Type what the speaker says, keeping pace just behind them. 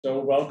So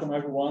welcome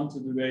everyone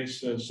to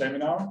today's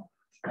seminar.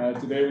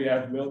 Today we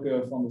have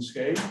Wilke from the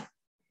Schee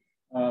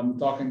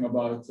talking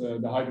about the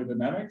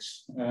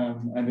hydrodynamics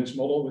and this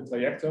model with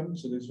Trajectum.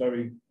 So this is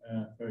very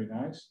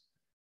nice.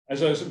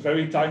 As a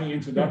very tiny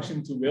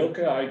introduction to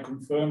Wilke, I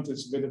confirmed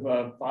it's a bit of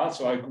a part,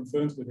 so I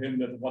confirmed with him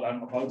that what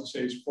I'm about to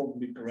say is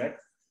probably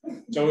correct.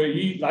 So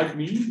he, like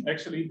me,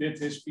 actually did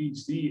his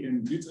PhD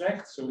in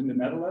Utrecht, so in the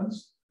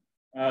Netherlands.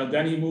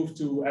 Then he moved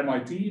to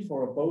MIT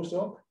for a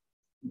postdoc.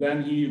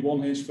 Then he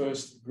won his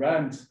first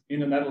grant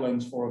in the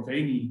Netherlands for a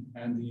VENI,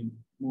 and he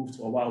moved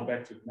a while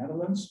back to the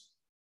Netherlands.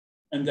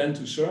 And then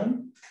to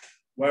CERN,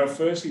 where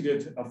first he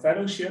did a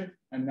fellowship,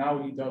 and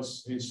now he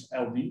does his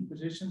LD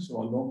position, so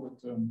a longer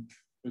term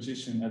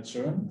position at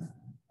CERN.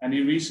 And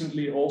he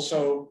recently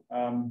also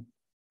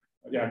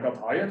got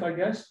hired, I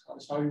guess,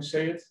 that's how you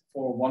say it,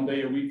 for 1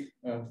 day a week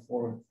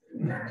for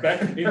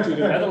back into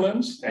the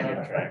Netherlands,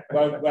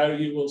 where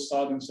he will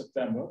start in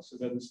September. So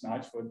that is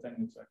nice for a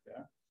tenure track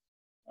there.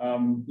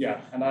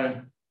 And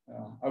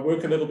I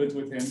work a little bit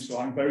with him, so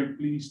I'm very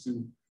pleased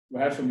to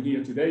have him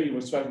here today. He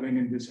was traveling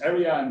in this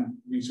area, and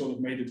we sort of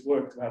made it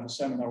work to have a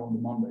seminar on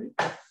the Monday.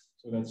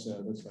 So that's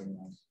very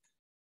nice.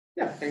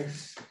 Yeah,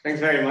 thanks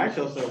very much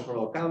also for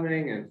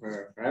welcoming and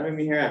for having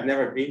me here. I've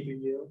never been to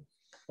Yale.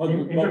 But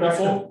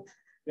before,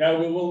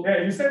 we will.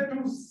 Yeah, you said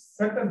 2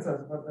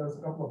 sentences, but there's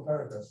a couple of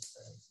paragraphs.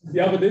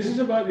 Yeah, but this is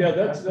about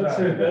that's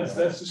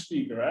the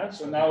speaker, right?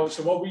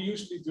 So what we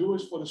usually do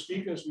is for the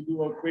speakers we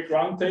do a quick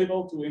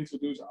roundtable to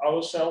introduce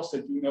ourselves,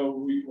 that you know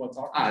who we are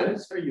talking to.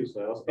 That's very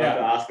useful. I was about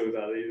to ask who's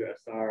a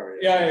star.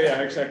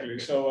 Yeah, exactly.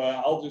 So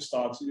I'll just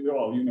start.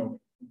 Well, you know,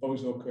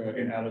 postdoc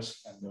in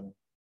Alice and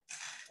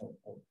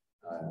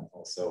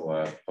also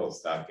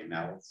postdoc in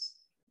Alice.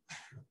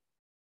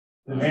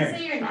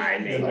 Say your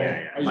name.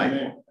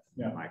 Michael.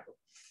 Yeah, Michael.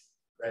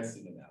 Grad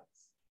student Alex.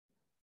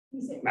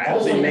 And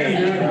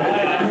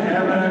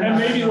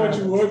maybe what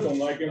you worked on,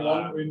 like in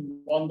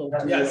one or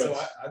two words. So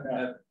I've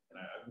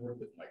worked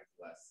with Mike for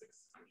the last 6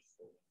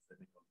 years. I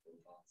think on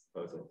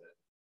protons.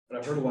 But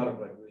I've heard a lot of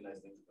really nice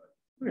things about it.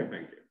 Okay,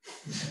 thank you.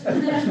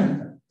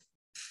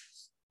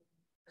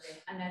 Okay,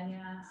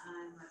 Ananya,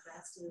 I'm a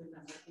grad student.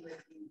 I'm working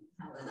with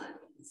Helen.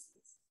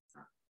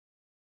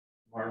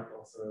 Mark,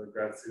 also a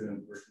grad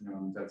student working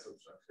on tensile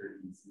structure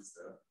EC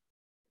stuff.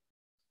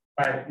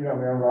 Hi, we are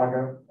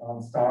Raga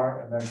on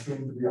STAR and then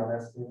soon to be on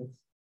STS.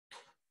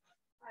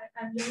 Hi,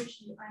 I'm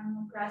Yoshi. I'm a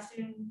grad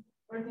student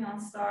working on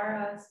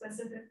STAR,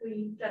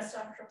 specifically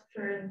desktop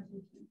structure and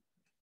PP.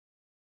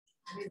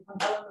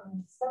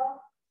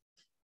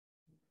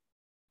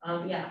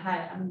 Hi,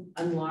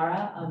 I'm Laura.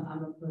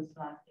 I'm a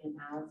postdoc in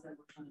Alice. I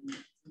work on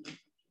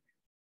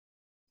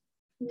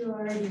You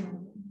already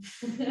know.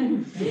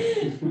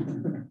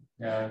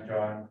 Yeah, I'm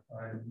John.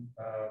 I'm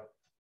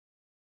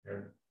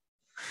here.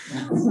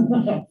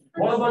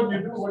 What about you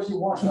do what you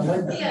want? I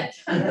like that.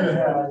 Yeah,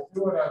 I do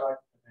what I like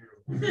to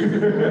do. I'm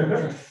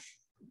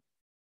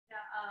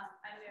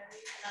Mary,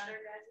 an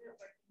undergraduate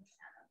working in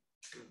Canada.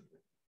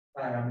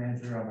 Hi, I'm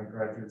Andrew. I'm a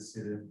graduate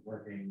student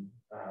working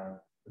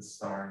with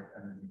STAR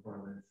and then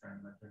correlated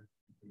frame method.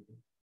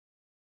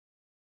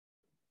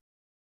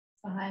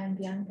 Hi, I'm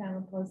Bianca. I'm a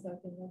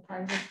postdoc in the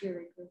particle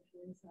theory group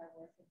here, so I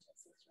work in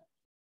tensile structure.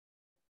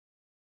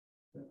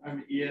 I'm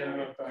Ian. I'm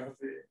a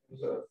faculty in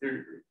the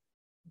theory group.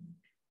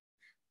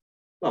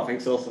 Well,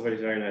 thanks also for this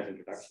very nice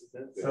introduction.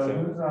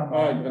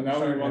 and now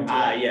we want to,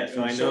 yes,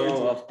 so I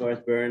know, of course,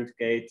 Bernd,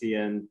 Katie,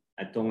 and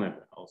Tom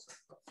also.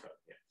 So,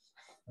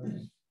 yeah.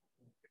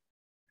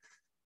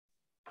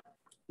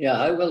 Yeah,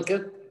 hi,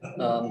 Wilke.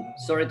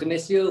 Sorry to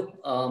miss you.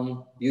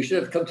 You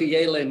should have come to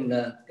Yale in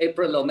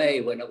April or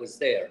May when I was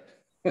there.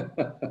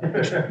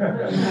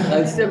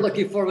 I'm still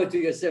looking forward to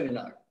your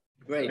seminar.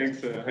 Great. Thanks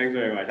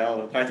very much.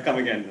 I'll try to come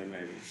again then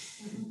maybe.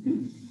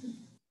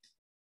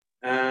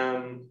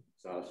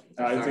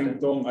 I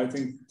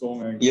think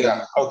Tom.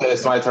 Yeah. Okay,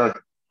 it's my turn.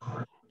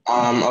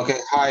 Okay.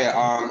 Hi.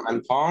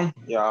 I'm Tom.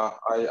 Yeah.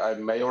 I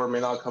may or may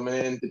not come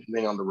in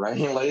depending on the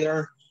rain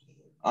later.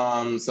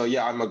 So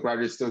yeah, I'm a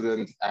graduate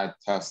student at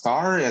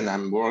STAR, and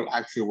I'm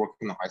actually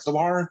working on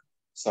isobar.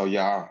 So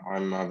yeah,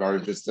 I'm very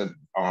interested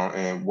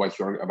in what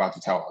you're about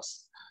to tell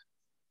us.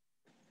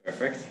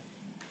 Perfect.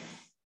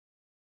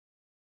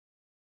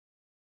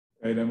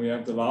 Okay, then we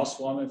have the last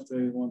one if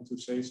they want to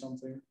say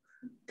something.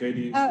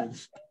 Katie.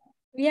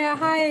 Yeah,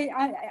 hi,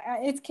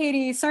 it's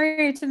Katie.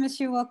 Sorry to miss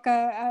you,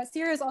 Wilke.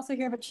 Sierra is also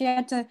here, but she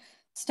had to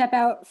step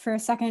out for a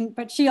second,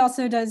 but she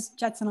also does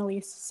Jets and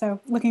Elise. So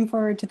looking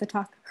forward to the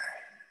talk.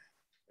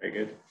 Very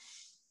good.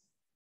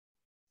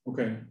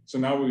 Okay, so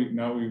now we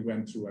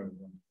went through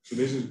everyone. So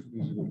this is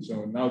good.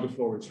 So now the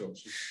floor is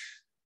yours.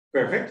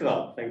 Perfect.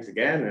 Well, thanks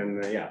again.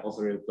 And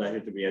also really pleasure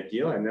to be at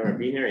Yale. I've never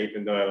been here,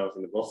 even though I was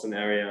in the Boston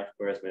area, of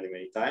course,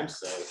 many times.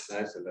 So it's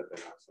nice that I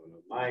have someone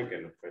with Mike.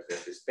 And of course, we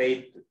have this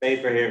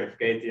paper here with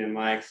Katie and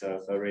Mike.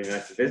 So really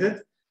nice to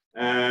visit.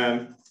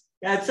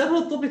 It's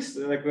several topics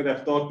like what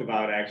I've talked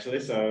about,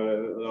 actually. So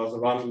there was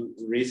one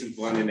recent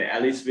one in the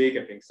Alice week.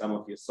 I think some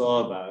of you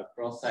saw about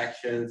cross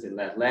sections in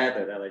lead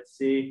at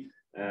LHC.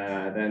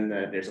 Then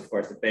there's of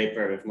course the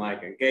paper with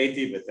Mike and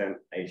Katie, but then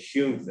I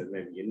assumed that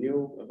maybe you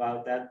knew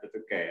about that, but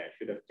okay, I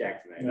should have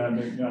checked maybe.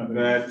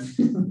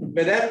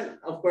 But then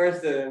of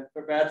course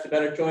perhaps the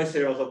better choice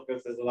here also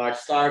because there's a large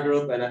star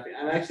group, and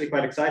I'm actually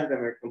quite excited that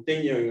we're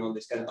continuing on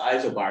this kind of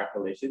isobar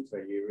collisions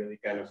where you really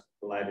kind of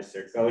collide the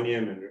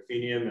zirconium and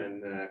ruthenium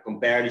and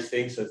compare these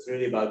things. So it's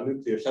really about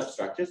nuclear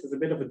substructures. It's a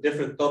bit of a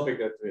different topic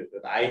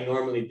that I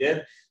normally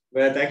did,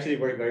 but it actually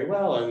worked very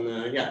well.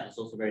 And yeah, it's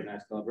also very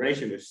nice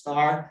collaboration with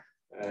STAR.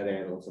 They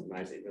had lots of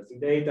nice, interesting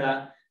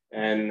data.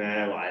 And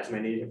well, as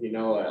many of you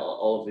know,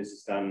 all of this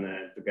is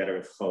done together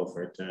with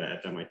Govert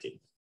at MIT.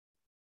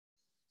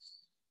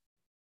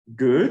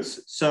 Good.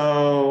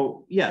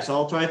 So yeah, so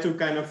I'll try to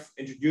kind of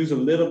introduce a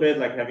little bit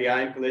like heavy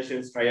ion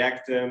collisions,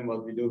 Trajectum,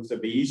 what we do with the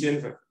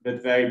Bayesian,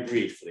 but very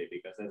briefly,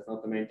 because that's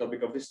not the main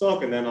topic of this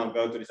talk. And then I'll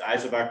go to these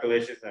isobar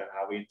collisions and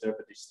how we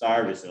interpret these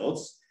star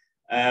results.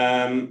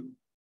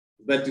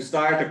 But to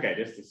start, okay,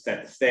 just to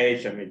set the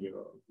stage, I mean,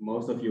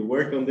 most of you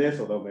work on this,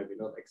 although maybe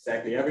not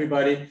exactly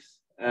everybody.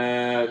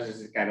 This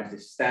is kind of the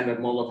standard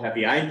model of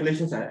heavy ion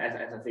collisions, as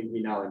I think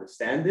we now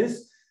understand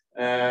this.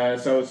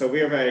 So we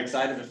are very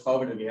excited with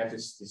Govert that we have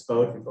this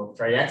code we call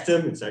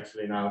Trajectum. It's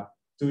actually now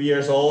 2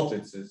 years old.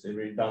 It's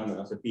really done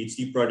as a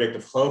PhD project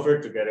of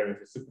Govert together with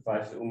the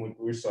supervisors Umut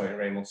Ursoy and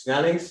Raymond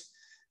Snellings.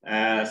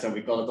 So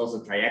we call it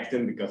also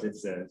Trajectum because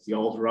it's the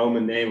old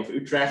Roman name of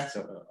Utrecht.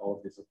 So all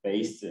of this was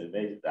based.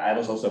 I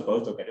was also a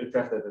postdoc at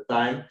Utrecht at the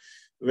time.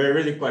 We're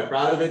really quite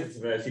proud of it. It's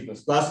very C++.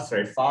 It's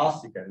very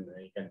fast. You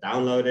can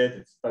download it.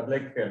 It's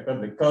public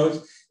code.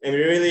 And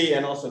we really,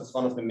 and also it's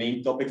one of the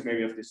main topics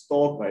maybe of this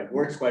talk, but it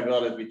works quite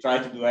well that we try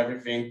to do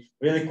everything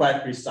really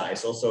quite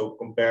precise. Also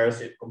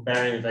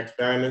comparing with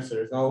experiments.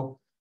 So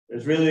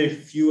there's really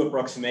few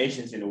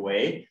approximations in a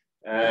way.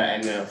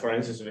 For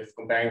instance, with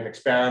comparing with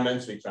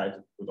experiments, we try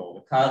to put all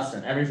the cuts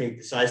and everything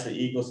precisely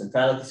equals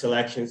centrality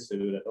selections to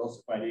do that also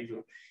quite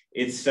easily.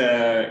 It's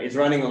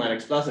running on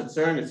NX Plus at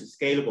CERN. It's a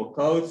scalable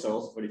code. So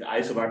also for these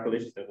isobar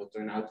collisions, that will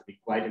turn out to be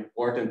quite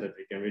important that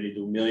we can really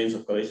do millions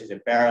of collisions in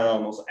parallel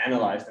and also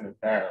analyze them in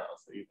parallel.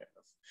 So you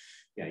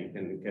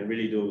can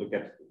really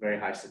get very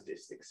high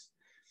statistics.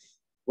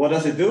 What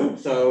does it do?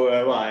 So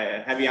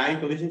heavy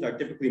ion collisions are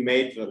typically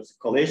made with a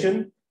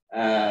collision.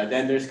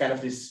 Then there's kind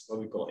of this,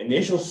 what we call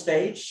initial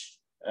stage,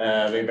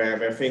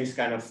 where things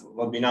kind of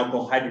what we now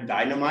call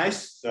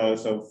hydrodynamize.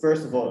 So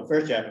first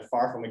you have a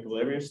far from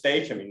equilibrium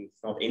stage. I mean,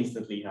 it's not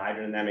instantly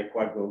hydrodynamic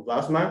coagulum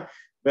plasma,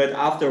 but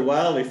after a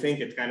while, we think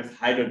it kind of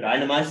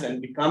hydrodynamizes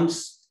and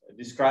becomes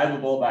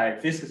describable by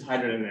viscous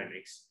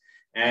hydrodynamics.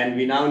 And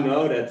we now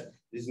know that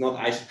this is not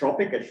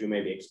isotropic, as you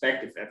maybe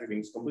expect. If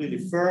everything's completely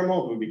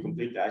thermal, it will be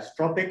completely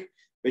isotropic.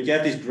 But you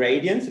have these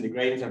gradients, and the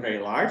gradients are very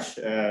large,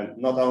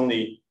 not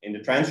only in the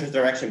transverse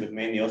direction, but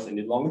mainly also in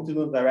the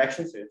longitudinal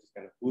direction. So you have this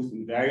kind of boost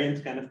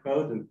invariant kind of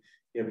code, and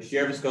you have a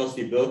shear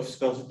viscosity, bulk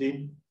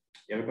viscosity.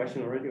 You have a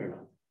question already or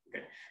not?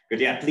 Okay, good.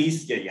 Yeah,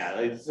 please. Yeah,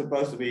 it's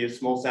supposed to be a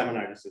small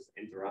seminar. Just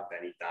interrupt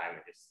anytime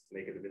and just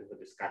make it a bit of a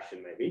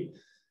discussion, maybe.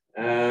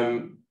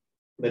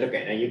 But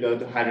okay, then you go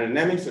to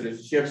hydrodynamics. So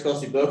there's shear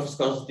viscosity, bulk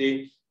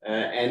viscosity.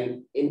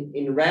 And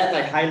in red,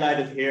 I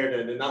highlighted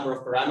here the number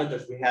of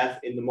parameters we have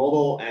in the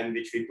model and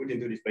which we put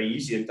into this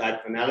Bayesian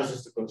type of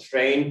analysis to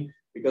constrain,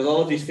 because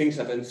all of these things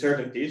have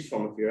uncertainties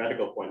from a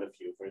theoretical point of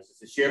view. For instance,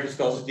 the shear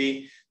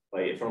viscosity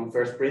from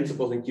first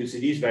principles in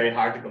QCD is very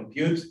hard to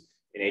compute.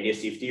 In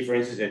ADS-CFT, for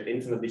instance, at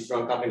infinitely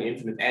strong coupling,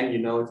 infinite n,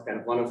 it's kind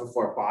of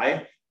 1/4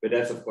 pi, but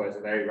that's of course a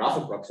very rough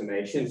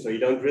approximation. So you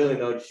don't really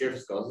know the shear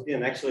viscosity.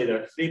 And actually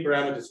there are 3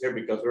 parameters here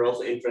because we're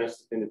also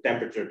interested in the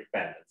temperature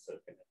dependence. So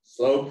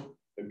slope,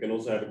 we can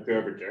also have a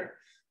curvature.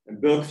 And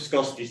bulk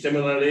viscosity,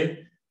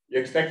 similarly, you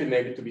expect it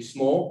maybe to be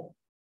small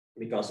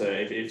because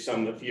if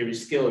some theory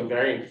is scale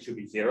invariant, it should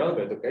be 0,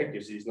 but okay,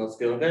 because it's not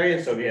scale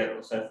invariant. So we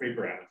also have 3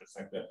 parameters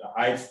like the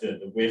height,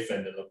 the width,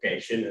 and the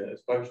location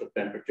as function of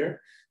temperature.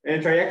 And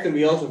in Trajectum,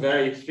 we also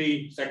vary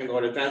 3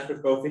 second-order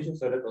transport coefficients,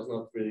 so that was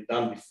not really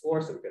done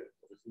before, so it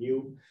was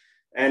new.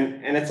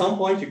 And at some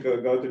point, you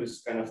could go to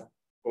this kind of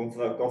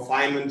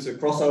confinement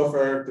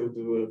crossover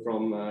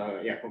from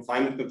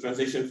confinement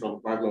transition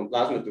from coagulum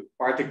plasma to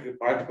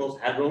particles,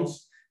 hadrons,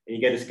 and you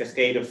get this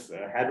cascade of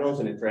hadrons.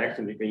 And in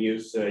Trajectum, you can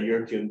use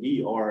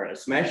UrQMD or a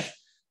SMESH.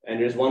 And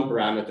there's one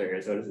parameter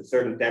here, so there's a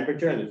certain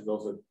temperature, and there's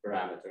also a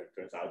parameter. It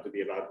turns out to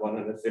be about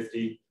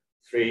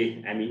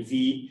 153 MeV,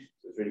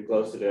 so it's really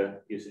close to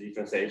the QCD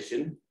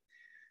translation.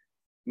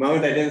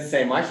 Moment I didn't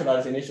say much about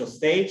its initial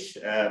stage,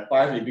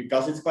 partly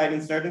because it's quite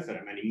uncertain. So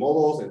there are many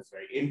models and it's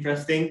very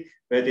interesting.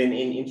 But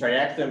in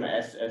Trajectum,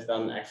 as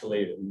done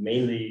actually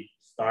mainly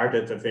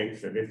started, I think,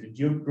 with the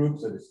Duke group.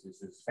 So this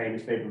is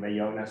famous paper by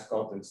Jonas,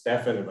 Scott, and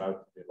Stefan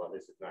about what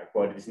is it now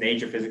quoted this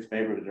nature physics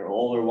paper, but there are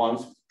older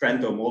ones,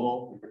 Trento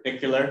model in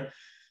particular.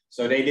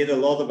 So they did a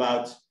lot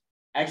about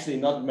actually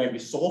not maybe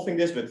solving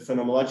this, but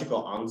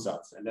phenomenological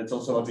ansatz. And that's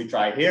also what we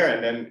try here.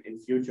 And then in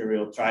future,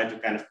 we'll try to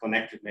kind of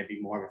connect it maybe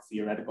more with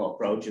theoretical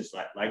approaches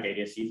like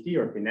ADS-CFT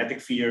or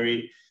kinetic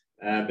theory.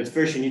 But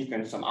first you need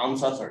kind of some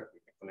ansatz, or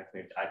you can connect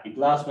maybe IP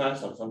plasma,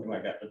 something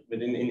like that.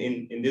 But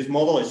in this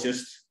model, it's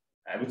just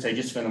I would say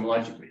just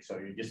phenomenologically. So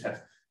you just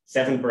have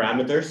 7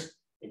 parameters,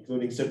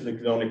 including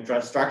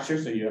subnucleonic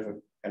structures. So you have a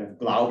kind of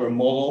Glauber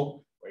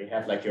model where you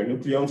have like your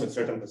nucleons at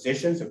certain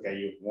positions. Okay,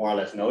 you more or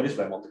less know this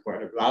by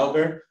multipolar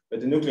Glauber, but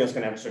the nucleons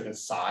can have a certain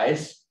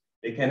size.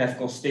 They can have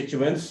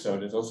constituents, so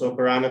there's also a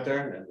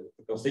parameter, and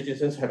the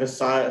constituents have a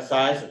size,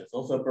 so there's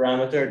also a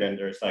parameter. Then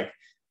there's like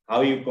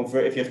how you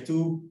convert, if you have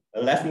 2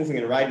 left moving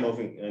and right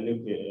moving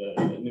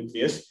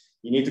nucleus,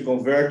 you need to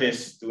convert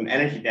this to an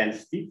energy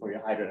density for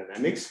your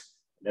hydrodynamics.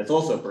 That's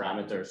also a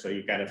parameter, so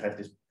you kind of have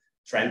this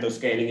Trento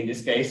scaling in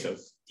this case, so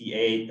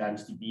TA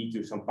times TB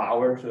to some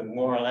power, so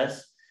more or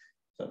less.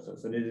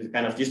 So this is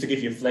kind of just to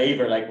give you a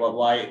flavor, like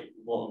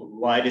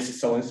why this is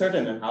so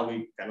uncertain and how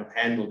we kind of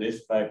handle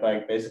this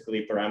by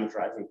basically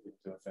parameterizing it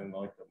to a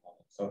phenomenological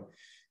model. So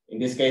in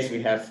this case,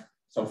 we have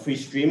some free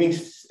streaming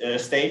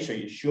state. So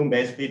you assume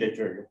basically that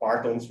your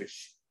partons,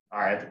 which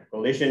are at a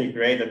collision, you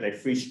create that they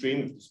free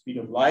stream with the speed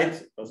of light.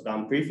 It was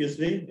done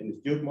previously in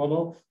this Duke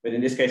model, but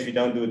in this case, we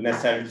don't do it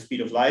necessarily with the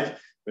speed of light,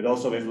 but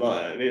also with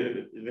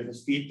a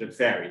speed that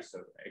varies.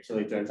 So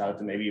actually it turns out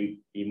to maybe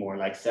be more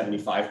like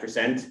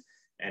 75%.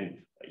 And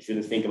you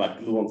shouldn't think about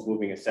gluons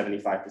moving at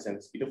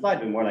 75% speed of light,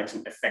 but more like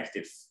some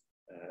effective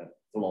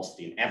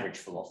velocity, an average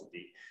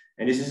velocity.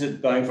 And this is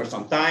going for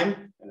some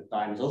time, and the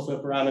time is also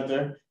a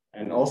parameter.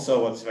 And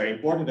also what's very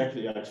important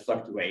actually is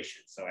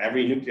fluctuation. So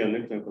every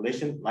nucleon-nucleon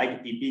collision, like a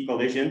PP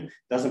collision,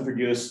 doesn't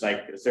produce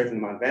like a certain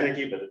amount of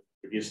energy, but it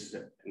produces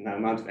an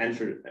amount of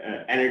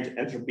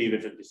entropy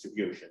with a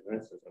distribution.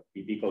 Right? So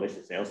PP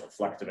collisions, they also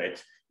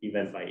fluctuate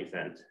event by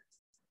event.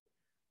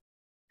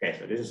 Okay,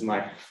 so this is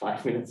my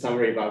 5-minute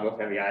summary about what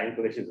heavy ion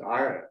collisions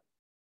are.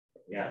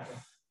 Yeah.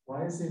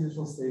 Why is the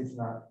initial stage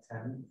not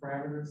 10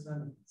 parameters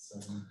then?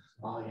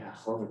 Oh yeah,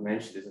 Robert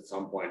mentioned this at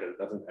some point, that it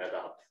doesn't add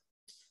up.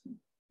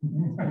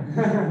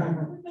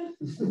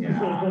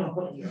 Yeah,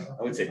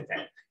 I would say 10.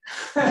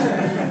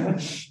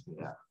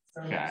 Yeah.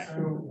 Okay.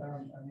 So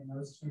I mean,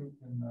 those two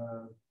in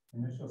the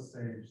initial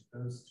stage,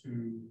 those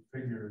 2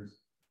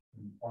 figures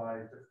imply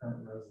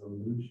different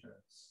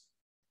resolutions.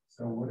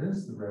 So what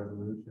is the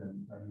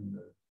resolution? I mean,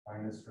 the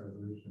finest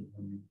resolution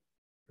when you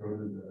go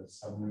to the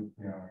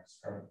subnucleonic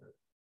structure?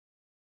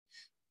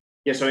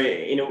 Yeah, so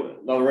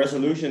the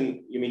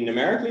resolution, you mean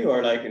numerically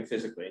or like in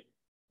physically?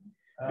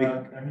 I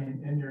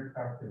mean, in your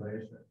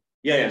calculation.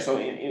 Yeah. So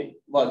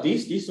well,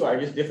 these 2 are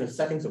just different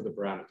settings of the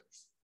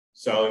parameters.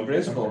 So in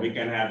principle, we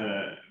can have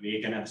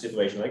a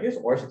situation like this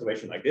or a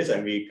situation like this,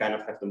 and we kind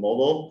of have the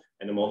model,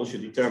 and the model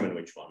should determine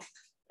which one.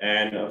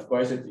 And of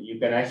course, you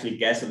can actually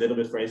guess a little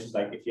bit. For instance,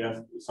 like if you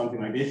have something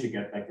like this, you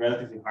get like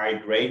relatively high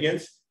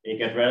gradients, and you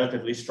get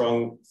relatively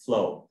strong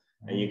flow,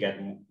 and you get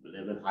a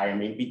little bit higher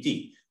mean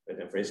PT. But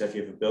then, for instance, if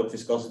you have a bulk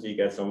viscosity, you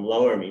get some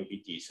lower mean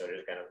PT. So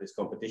there's kind of this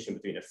competition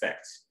between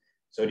effects.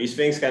 So these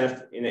things kind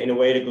of, in a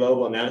way, the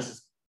global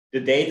analysis, the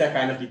data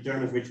kind of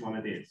determines which one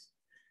it is.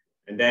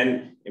 And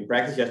then in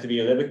practice, you have to be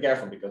a little bit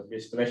careful because a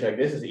situation like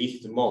this is easy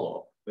to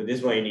model. But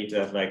this one, you need to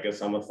have like a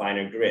somewhat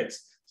finer grid.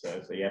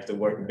 So you have to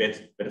work a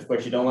bit, but of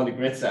course you don't want the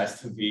grid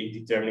size to be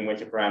determining what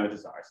your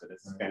parameters are. So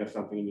that's kind of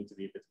something you need to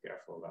be a bit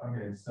careful about.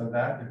 Okay, so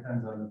that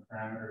depends on the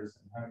parameters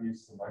and how do you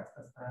select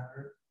the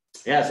parameters?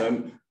 Yeah,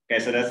 so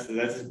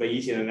that's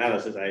Bayesian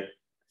analysis. I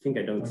think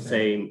I don't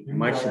say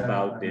much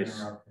about this.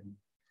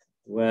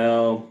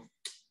 Well,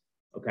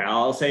 okay,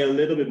 I'll say a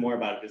little bit more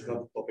about it. It's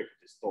not the topic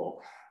of this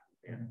talk.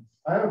 Yeah.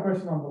 I have a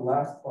question on the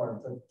last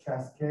part, the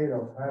cascade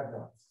of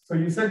hadrons. So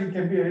you said you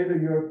can be either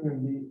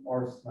UFQMD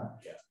or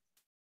SMASH. Yeah.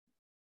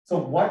 So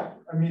what,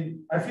 I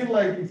mean, I feel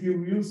like if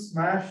you use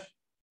SMASH,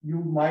 you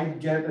might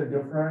get a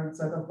different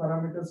set of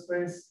parameter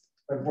space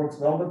that works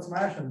well with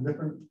SMASH and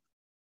different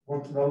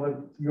works well with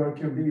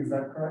UFQMD. Is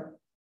that correct?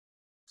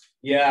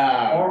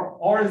 Yeah.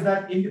 Or is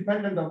that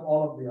independent of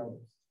all of the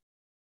others?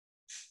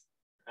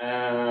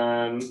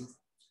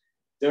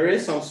 There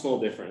is some small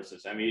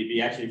differences. I mean,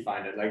 we actually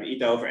find that like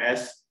eta over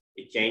S,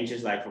 it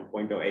changes like from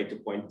 0.08 to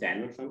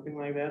 0.10 or something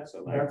like that.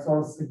 So like, that's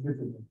all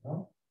significant,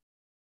 no?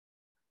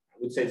 I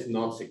would say it's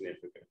not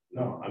significant.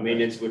 No, I mean,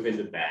 it's within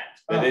the band,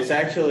 but it's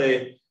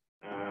actually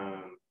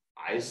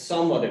it's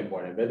somewhat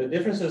important. But the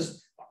difference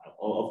is,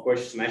 of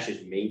course, SMASH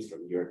is made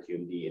from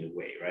URQMD in a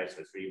way, right? So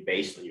it's really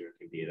based on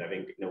URQMD. I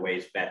think in a way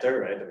it's better,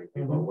 right? I mean,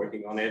 people are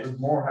working on it. There's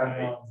more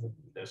hadrons.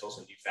 There's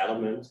also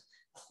development.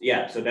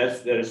 Yeah, so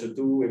there's the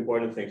 2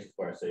 important things, of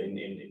course, in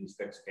this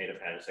cascade of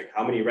hadrons. Like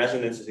how many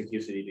resonances in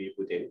QCD do you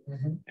put in?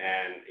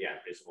 And yeah,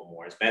 in principle,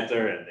 more is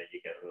better, and then you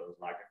get a little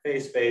larger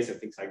phase space and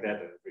things like that,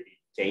 and it really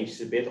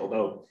changes a bit.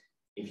 Although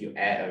if you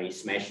add, I mean,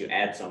 SMASH, you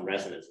add some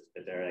resonances,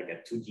 but they're like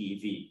at 2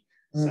 GeV,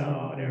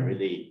 so they're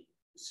really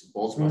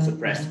Boltzmann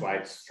suppressed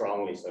quite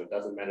strongly, so it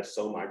doesn't matter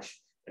so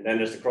much. And then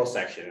there's the cross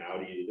section. How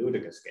do you do the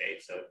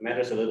cascade? So it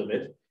matters a little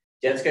bit.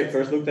 Jetscape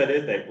first looked at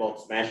it. They plot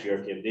SMASH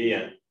URQMD,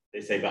 and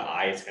they say by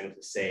I it's kind of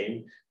the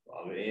same.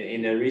 Well,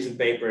 in a recent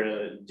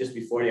paper, just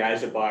before the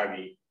isobar,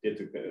 we did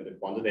the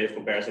quantitative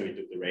comparison. We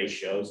took the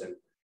ratios, and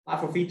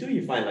for V2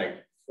 you find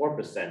like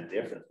 4%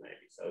 difference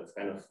maybe. So it's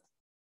kind of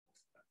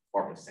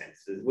 4%.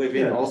 So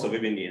within also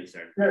within the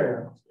insert.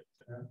 Yeah.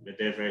 But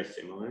they're very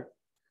similar.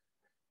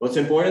 What's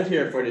important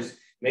here for this,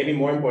 maybe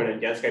more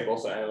important, Jetscape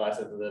also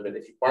analyzed it a little bit,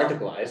 if you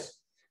particleize.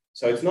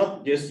 So it's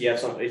not just you have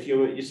some, if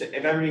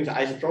everything's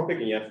isotropic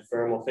and you have a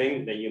thermal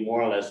thing, then you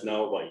more or less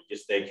know, well, you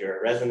just take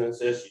your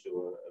resonances, you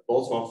do a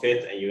Boltzmann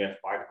fit, and you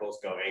have particles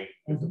going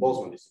with the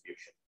Boltzmann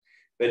distribution.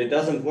 But it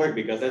doesn't work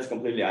because that's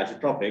completely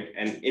isotropic.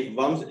 And if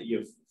once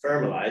you've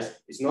thermalized,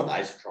 it's not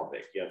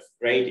isotropic. You have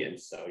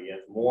gradients, so you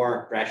have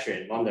more pressure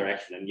in one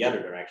direction than the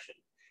other direction.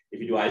 If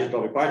you do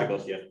isotropic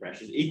particles, you have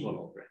pressures equal in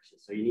all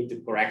directions. So you need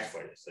to correct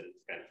for this. So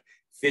it's kind of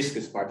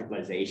viscous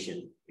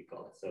particleization, we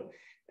call it. So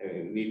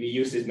we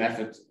use this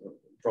method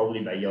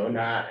probably by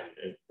Jona,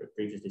 and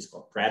previously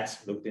Scott Pratt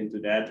looked into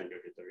that, and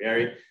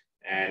Torrieri.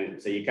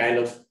 And so you kind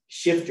of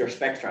shift your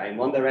spectra in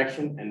one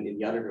direction and in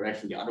the other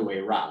direction, the other way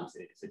around.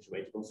 It's such a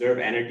way to conserve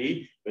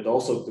energy, but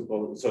also to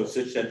go, so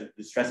such that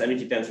the stress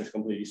energy tensor is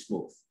completely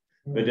smooth.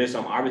 But there's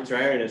some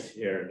arbitrariness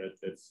here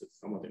that's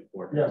somewhat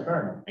important. Yeah,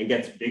 fair enough. And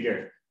gets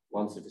bigger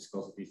once the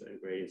viscosities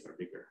and gradients are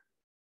bigger.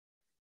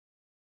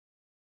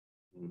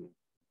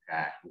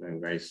 Okay, I'm going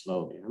very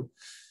slowly. Huh?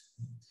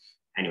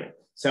 Anyway,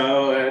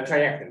 so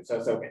Trajectum. So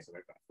okay, so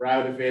we're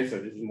proud of it. So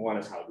this is more or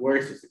less how it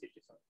works, just to give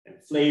you some kind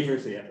of flavor.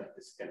 So you have like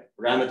this kind of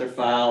parameter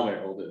file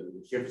where all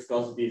the shear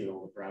viscosities and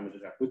all the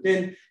parameters are put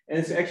in. And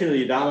it's actually,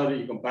 you download it,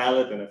 you compile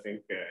it, and I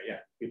think, yeah,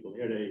 people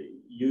here, they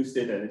used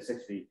it, and it's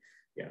actually,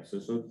 yeah, so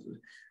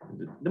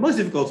the most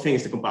difficult thing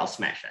is to compile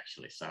Smash,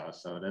 actually.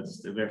 So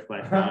that's, we're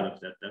quite proud of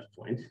that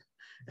point.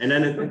 And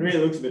then it really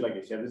looks a bit like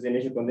this. You have this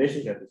initial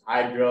conditions, you have this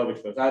hydro,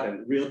 which goes out, and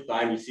in real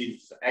time, you see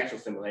this actual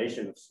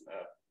simulation of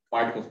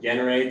particles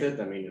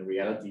generated. I mean, in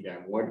reality, there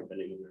are more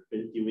depending on the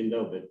rapidity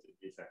window, but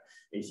these are,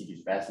 you see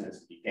these resonance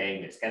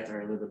decaying, they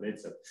scatter a little bit.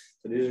 So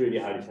this is really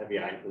how these heavy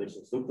ion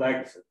collisions look like.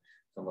 It's a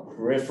somewhat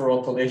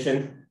peripheral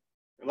collision.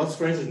 And what's,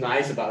 for instance,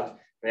 nice about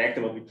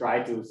Trajectum, what we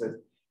try to,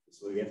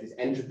 so we have this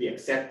entropy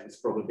acceptance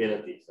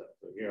probability. So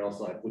here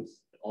also I put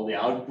all the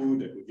output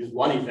with just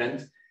one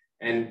event.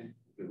 And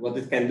what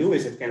it can do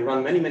is it can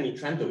run many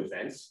Trento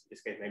events, in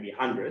this case maybe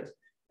 100.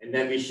 And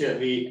then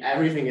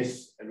everything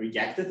is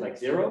rejected, like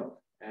 0.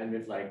 And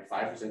with like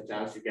 5%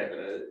 chance, you get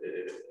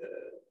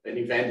an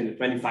event in the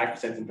 25%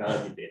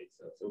 centrality bin.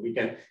 So we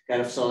can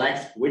kind of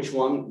select which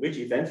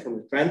event from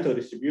the Trento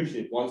distribution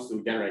it wants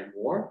to generate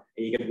more,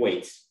 and you get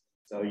weights.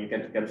 So you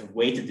get kind of a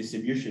weighted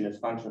distribution as a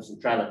function of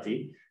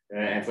centrality.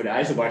 And for the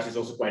isobars, it's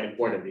also quite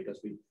important because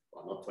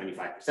well, not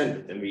 25%,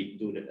 but then we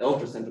do the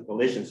ultracentral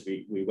collisions,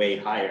 we weigh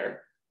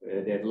higher.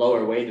 They have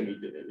lower weight, and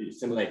we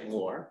simulate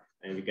more,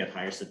 and we get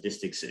higher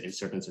statistics in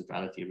certain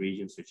centrality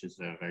regions, which is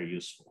very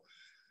useful.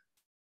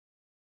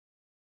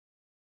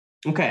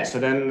 Okay, so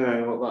then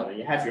well,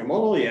 you have your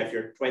model, you have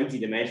your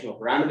 20-dimensional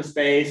parameter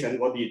space, and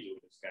what do you do?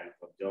 This kind of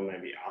what John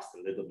maybe asked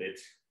a little bit,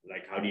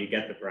 like how do you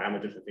get the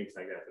parameters and things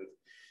like that? And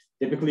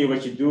typically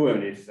what you do,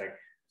 and it's like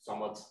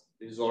somewhat,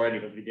 this is already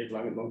what we did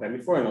long time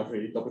before, and not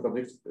really topic of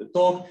this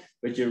talk,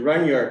 but you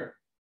run your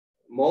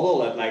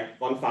model at like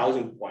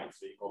 1,000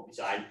 points, so you call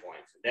design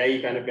points. And there you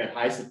kind of get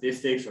high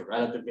statistics or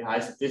relatively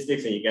high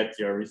statistics, and you get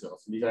your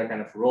results. And these are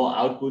kind of raw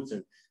outputs,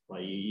 and well,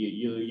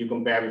 you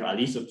compare with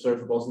Alice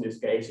observables in this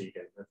case. So you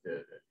get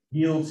the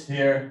yields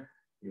here,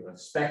 you have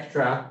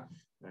spectra,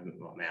 and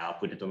well, now I'll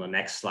put it on the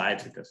next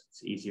slide because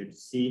it's easier to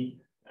see.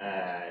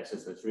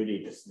 So it's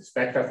really the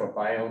spectra for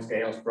pions,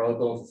 kaons,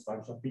 protons as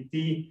function of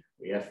PT.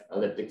 We have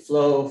elliptic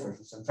flow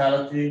versus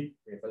centrality.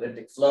 We have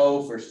elliptic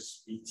flow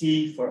versus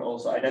PT for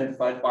also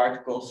identified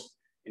particles.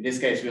 In this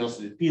case, we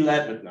also did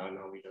PLAT, but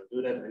no, we don't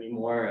do that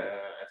anymore.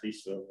 At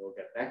least we'll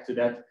get back to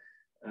that.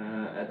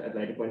 At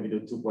later point, we do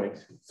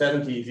 2.7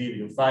 TeV, we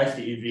do 5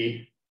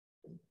 TeV.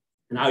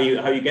 And how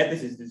you get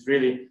this is this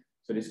really,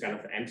 so this kind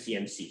of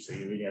MCMC. So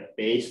you really have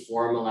base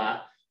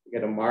formula. You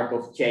get a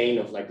Markov chain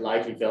of like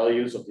likely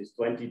values of this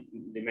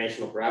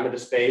 20-dimensional parameter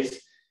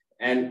space.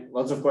 And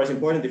what's of course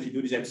important, if you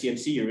do this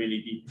MCMC, you really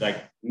need like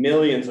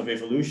millions of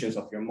evolutions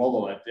of your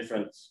model at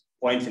different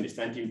points in this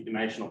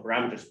 20-dimensional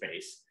parameter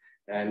space.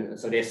 And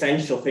so the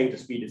essential thing to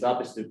speed this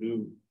up is to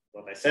do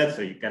what I said.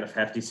 So you kind of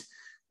have these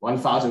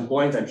 1,000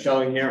 points I'm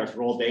showing here as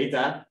raw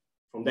data.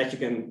 From that, you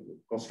can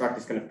construct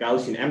this kind of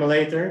Gaussian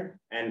emulator.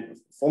 And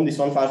from this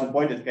 1,000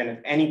 points, it can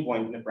at any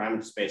point in the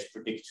parameter space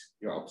predict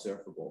your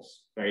observables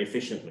very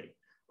efficiently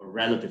or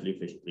relatively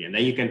efficiently. And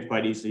then you can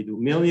quite easily do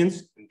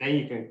millions. And then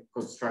you can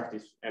construct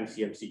this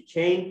MCMC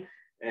chain.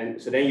 And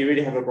so then you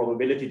really have a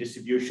probability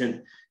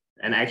distribution.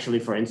 And actually,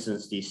 for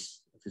instance,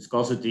 these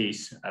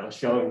viscosities I was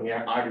showing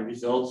here are the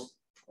results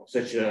of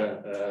such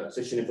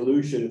an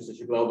evolution, such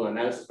a global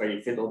analysis where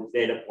you fit all these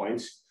data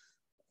points.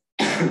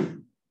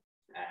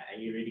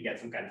 And you really get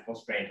some kind of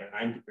constraint or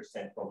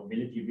 90%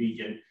 probability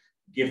region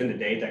given the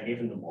data,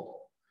 given the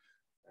model.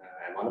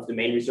 And one of the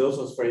main results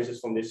was, for instance,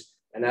 from this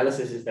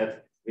analysis is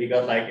that we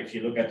got like, if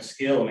you look at the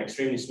scale, an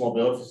extremely small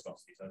bill of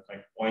viscosity, so it's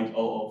like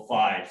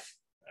 0.005.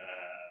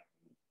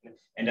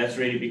 And that's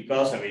really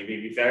because, I mean,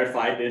 we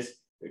verified this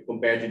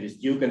compared to this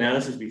Duke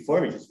analysis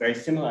before, which is very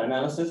similar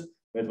analysis.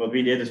 But what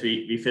we did is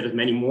we fitted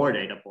many more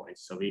data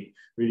points. So we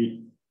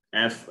really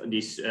have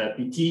these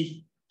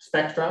PT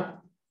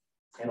spectra.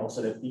 and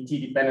also the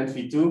t-dependent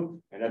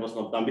V2, and that was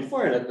not done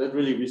before, and that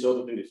really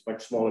resulted in this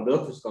much smaller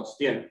build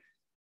viscosity. And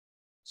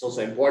it's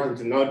also important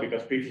to note,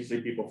 because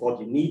previously people thought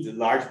you need a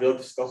large build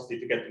viscosity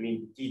to get the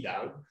mean PT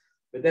down,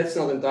 but that's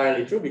not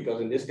entirely true,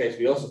 because in this case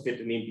we also fit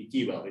the mean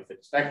PT well. We fit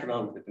the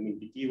spectrum, we fit the mean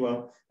PT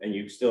well, and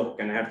you still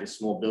can have this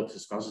small build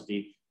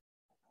viscosity.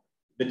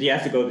 But you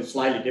have to go to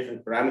slightly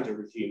different parameter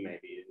regime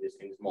maybe in this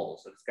model.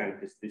 So it's kind of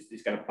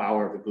this kind of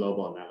power of the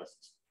global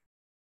analysis.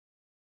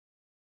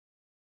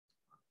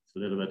 It's a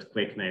little bit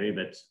quick maybe,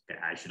 but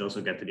I should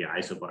also get to the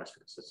isobars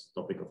because that's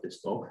the topic of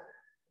this talk.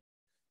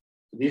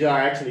 So these are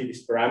actually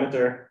these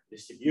parameter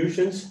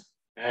distributions.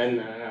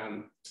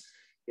 And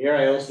here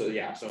I also,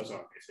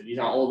 so these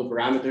are all the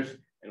parameters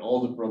and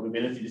all the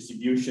probability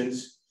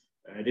distributions.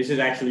 This is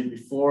actually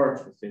before,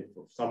 I think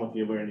some of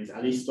you were in this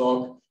Ali's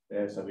talk.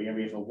 So we have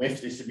a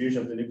width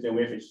distribution of the nuclear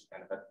width, which is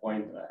kind of at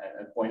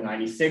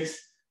 0.96.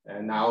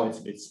 And now it's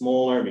a bit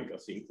smaller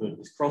because we include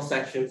this cross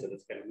section. So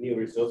that's kind of new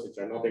results which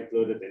are not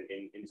included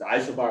in the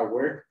isobar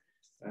work,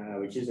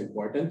 which is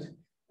important.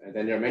 And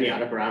then there are many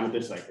other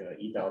parameters like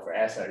eta over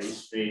S,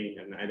 R3,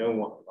 and I don't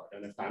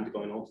have time to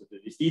go into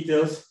these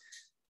details.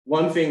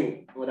 One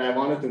thing what I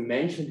wanted to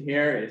mention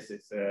here is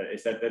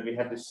that we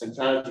have this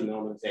centrality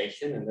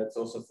normalization, and that's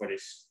also for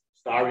this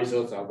star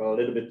results. I'll go a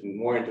little bit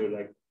more into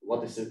like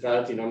what the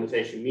centrality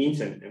normalization means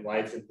and why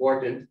it's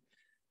important.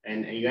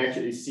 And you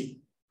actually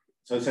see,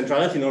 so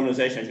centrality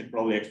normalization, I should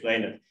probably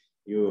explain it.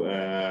 You,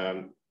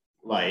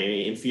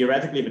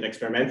 theoretically, but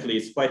experimentally,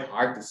 it's quite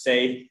hard to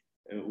say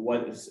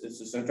what is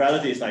the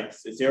centrality is like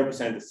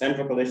 0% is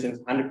central collisions,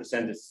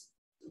 100% is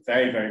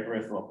very, very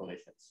peripheral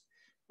collisions.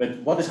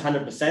 But what is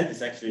 100%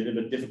 is actually a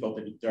little bit difficult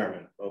to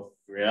determine, both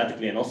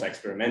theoretically and also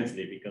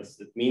experimentally, because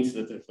it means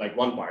that there's like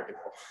one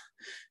particle.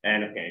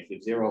 And okay, if you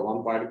have 0 or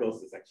 1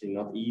 particles, it's actually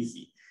not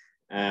easy.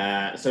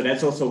 So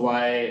that's also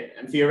why,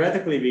 and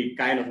theoretically, we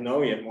kind of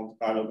know you have Monte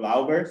Carlo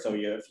Glauber. So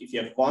if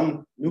you have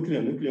one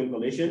nucleum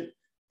collision,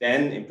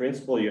 then in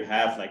principle, you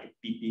have like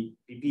a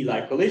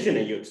PP-like collision,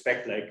 and you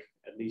expect like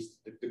at least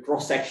the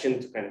cross section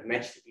to kind of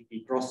match the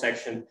PP cross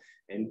section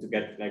and to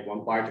get like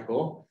one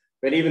particle.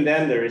 But even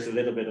then, there is a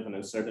little bit of an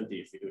uncertainty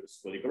if you do this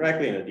fully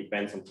correctly, and it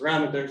depends on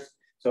parameters.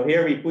 So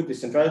here we put the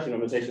centrality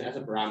normalization as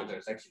a parameter.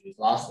 It's actually this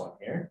last one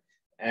here.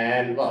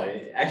 And well,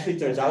 it actually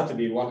turns out to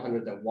be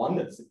 101.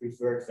 That's the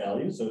preferred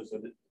value. So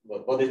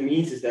what it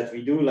means is that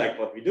we do like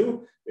what we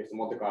do with the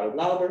Monte Carlo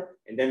Glauber,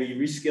 and then we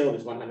rescale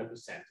this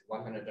 100%,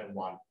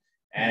 101.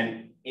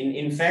 And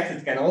in fact,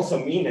 it can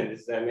also mean, and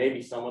this may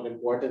be somewhat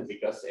important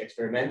because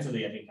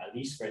experimentally, I think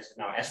Alice, for instance,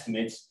 now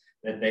estimates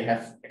that they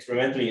have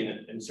experimentally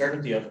an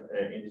uncertainty of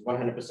in this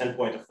 100%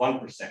 point of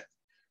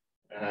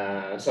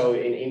 1%. So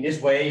in this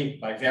way,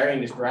 by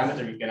varying this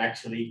parameter, you can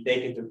actually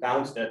take into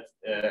account that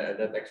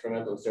that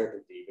experimental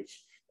uncertainty,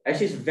 which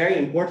actually is a very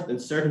important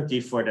uncertainty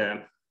for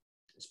the,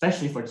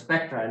 especially for the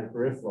spectra and the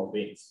peripheral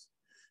beams.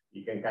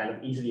 You can kind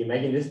of easily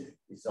imagine this.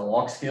 It's a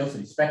log scale, so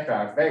the spectra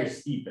are very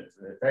steep. At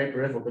very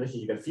peripheral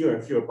conditions, you get fewer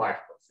and fewer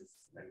particles,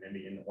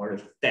 maybe in the order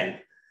of 10.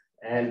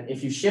 And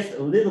if you shift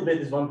a little bit,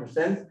 this 1%,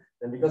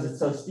 then because it's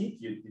so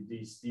steep,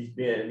 these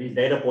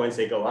data points,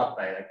 they go up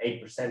by like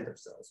 8% or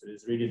so. So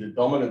it's really the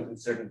dominant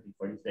uncertainty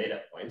for these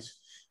data points.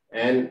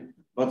 And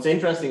what's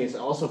interesting is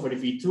also for the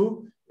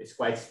V2, it's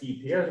quite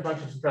steep here. The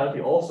function of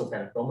centrality also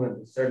kind of dominant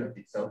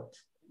uncertainty. So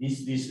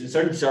these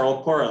uncertainties are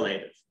all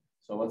correlated.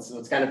 So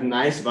what's kind of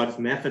nice about this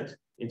method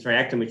in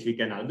Trajectum, which we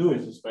can now do,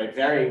 is just by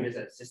varying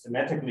this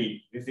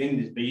systematically within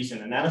this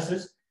Bayesian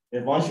analysis,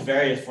 that once you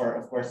vary it for,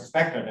 of course, the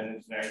spectrum, then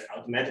it varies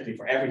automatically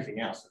for everything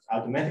else. It's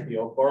automatically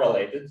all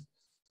correlated.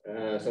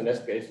 So in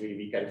this case,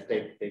 we kind of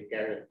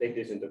take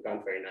this into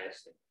account very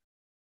nicely.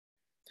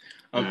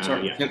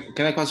 Sorry, yeah.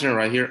 can I question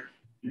right here?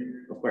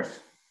 Of course.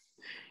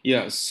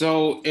 Yeah.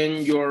 So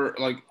in your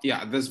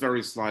this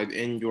very slide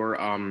in your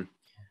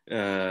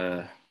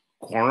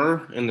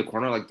corner,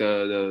 like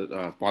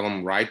the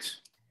bottom right.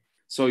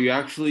 So you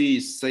actually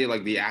say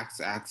like the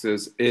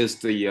x-axis is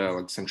the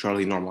like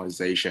centrality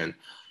normalization,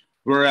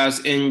 whereas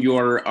in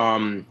your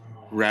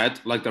red,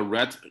 like the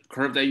red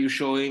curve that you're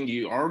showing,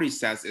 you already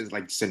says is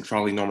like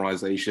centrality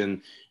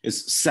normalization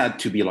is set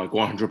to be like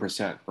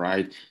 100%,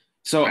 right?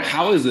 So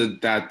how is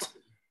it that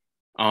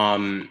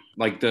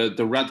like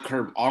the red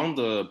curve on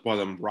the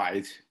bottom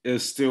right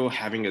is still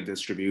having a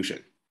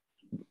distribution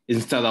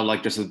instead of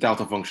like just a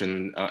delta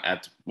function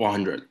at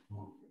 100?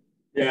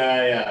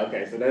 Yeah.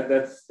 Okay. So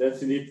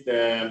that's indeed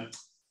the.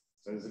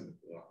 So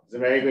it's a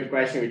very good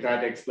question. We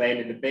tried to explain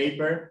in the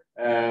paper.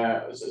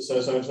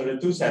 So the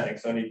two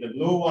settings. So the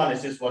blue one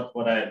is just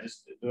what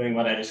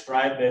I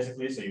described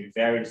basically. So you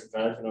vary the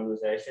centrality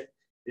normalization.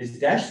 This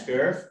dashed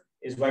curve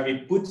is where we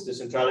put the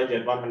centrality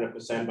at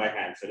 100% by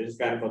hand. So this is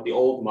kind of what the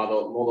old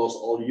models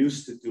all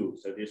used to do.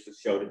 So just to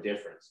show the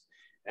difference.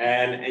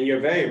 And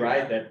you're very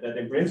right that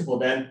in principle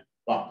then,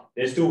 well,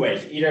 there's two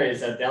ways. Either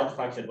it's a delta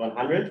function at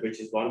 100, which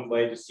is one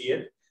way to see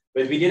it.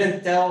 But we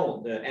didn't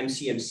tell the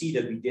MCMC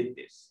that we did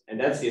this. And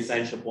that's the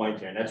essential point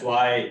here. And that's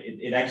why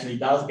it actually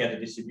does get a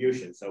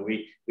distribution. So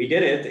we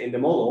did it in the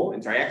model,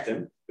 in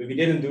Trajectum, but we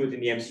didn't do it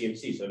in the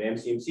MCMC. So the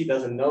MCMC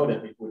doesn't know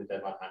that we put it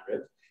at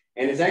 100.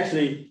 And it's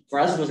actually, for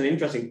us, it was an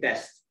interesting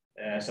test.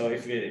 So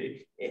if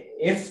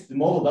the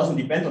model doesn't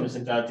depend on the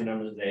centrality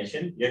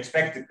normalization, you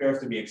expect the curve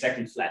to be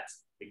exactly flat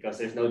because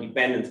there's no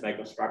dependence by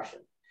construction.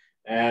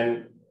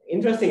 And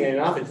interestingly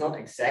enough, it's not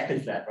exactly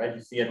flat, right?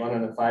 You see at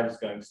 105 it's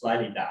going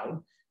slightly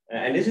down.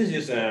 And this is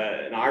just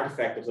an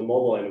artifact of the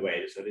model in a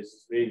way. So this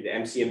is really the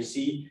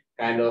MCMC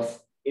kind of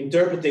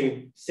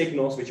interpreting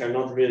signals which are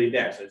not really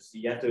there. So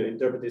you have to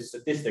interpret this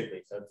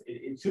statistically. So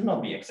it should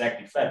not be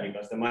exactly flat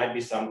because there might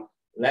be some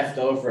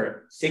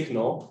leftover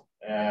signal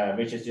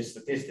which is just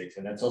statistics.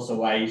 And that's also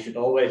why you should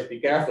always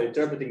be careful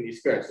interpreting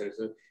these curves.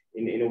 So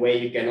in a way,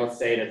 you cannot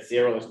say that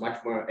 0 is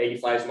much more,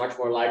 85 is much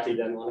more likely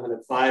than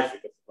 105,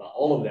 because well,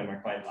 all of them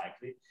are quite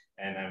likely.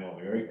 And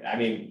I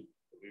mean,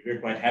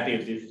 we're quite happy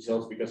with these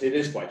results because it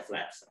is quite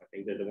flat. So I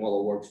think that the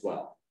model works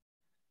well.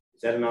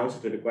 Is that an answer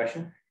to the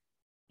question?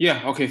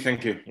 Yeah, okay,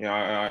 thank you.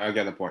 Yeah, I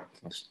get the point.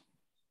 Thanks.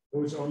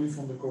 So it's only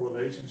from the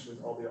correlations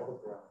with all the other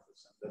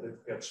parameters that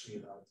it gets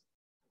smeared out,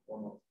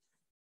 or not?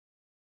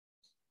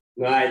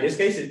 No, in this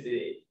case,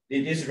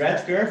 this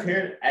red curve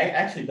here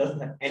actually doesn't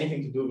have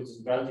anything to do with the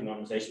centrality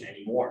normalization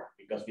anymore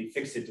because we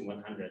fixed it to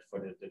 100 for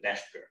the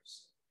dashed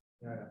curves.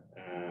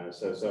 Yeah.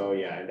 So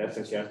yeah, in that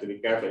sense, you have to be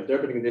careful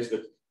interpreting this,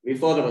 but we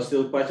thought there was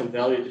still quite some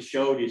value to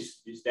show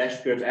these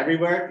dashed curves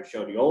everywhere, to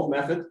show the old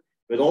method,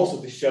 but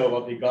also to show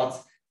what we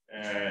got,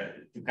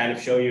 to kind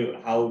of show you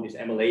how this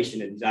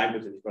emulation and design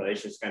and these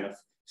correlations kind of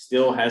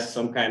still has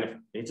some kind of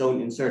its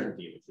own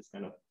uncertainty, which is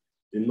kind of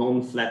the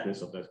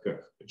non-flatness of that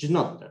curve, which is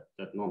not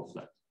that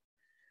non-flat.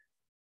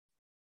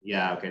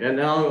 Yeah, okay, then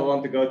now I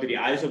want to go to the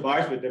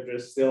isobars, but if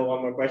there's still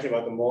one more question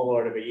about the model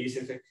or the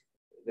Bayesian,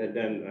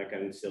 then I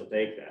can still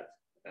take that.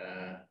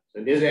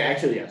 So this is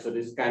actually, yeah, so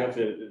this is kind of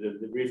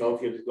the brief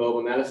overview of the global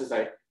analysis.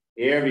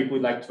 Here we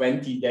put like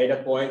 20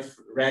 data points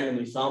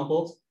randomly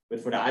sampled, but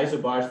for the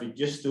isobars, we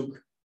just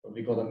took what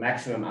we call the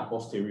maximum a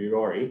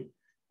posteriori.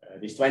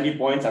 These 20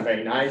 points are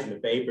very nice. In the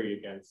paper, you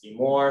can see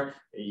more.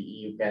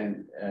 You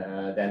can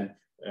then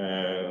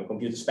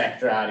compute the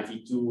spectra, the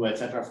V2,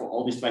 etc. for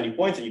all these 20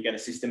 points, and you get a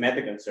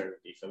systematic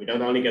uncertainty. So we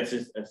don't only get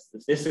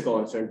statistical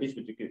uncertainties,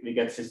 but we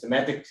get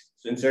systematic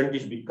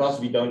uncertainties because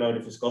we don't know the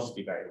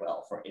viscosity very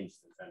well, for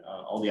instance, and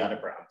all the other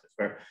parameters,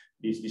 where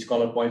these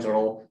colored points are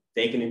all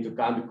taken into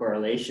account the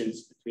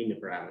correlations between the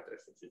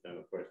parameters, which is then,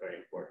 of course, very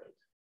important.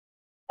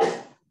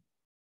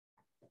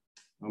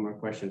 No more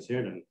questions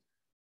here, then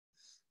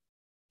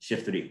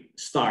shift to the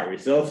star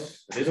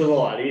results. This was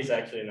all these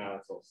actually, now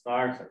it's all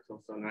stars. So it's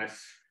also nice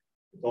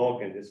to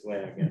talk in this way,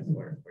 I guess,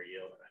 for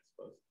Yale, I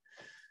suppose.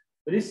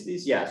 But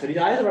these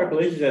isobar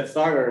collisions at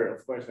star are,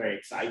 of course, very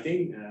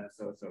exciting.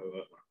 So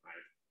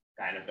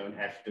I kind of don't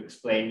have to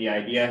explain the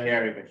idea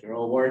here because you're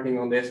all working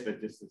on this,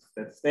 but this is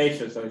that stage.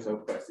 So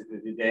of course,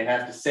 they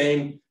have the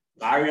same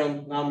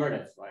baryon number.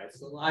 That's why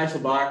it's an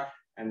isobar,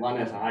 and one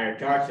has a higher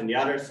charge than the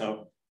other.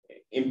 So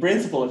in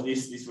principle, if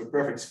these were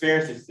perfect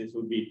spheres, this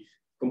would be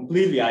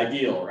completely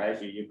ideal,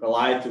 right? You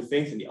collide two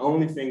things, and the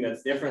only thing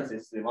that's different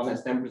is the one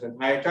has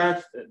 10% higher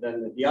charge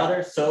than the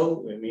other.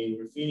 So, I mean,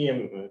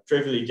 ruthenium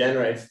trivially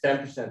generates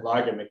 10%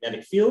 larger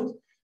magnetic field.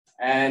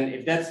 And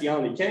if that's the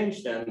only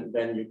change,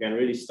 then you can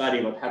really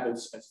study what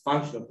happens as a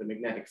function of the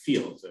magnetic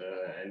field.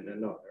 And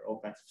there are all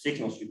kinds of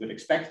signals you could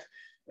expect.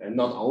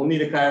 Not only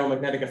the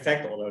chiromagnetic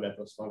effect, although that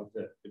was one of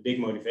the big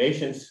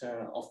motivations,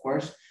 of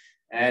course.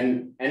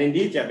 And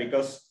indeed, yeah,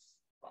 because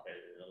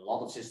a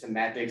lot of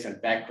systematics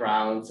and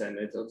backgrounds, and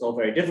it's all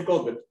very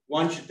difficult, but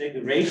one should take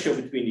the ratio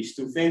between these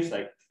two things,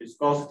 like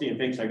viscosity and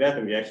things like that,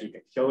 and we actually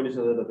can show this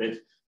a little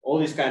bit. All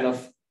these kind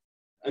of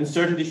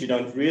uncertainties you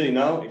don't really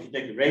know. If you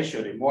take the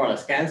ratio, they more or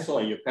less cancel,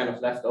 and you're kind of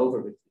left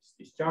over with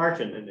this charge,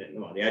 and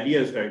well, the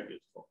idea is very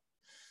beautiful.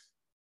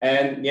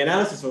 And the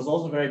analysis was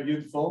also very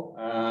beautiful.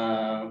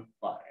 Well,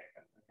 I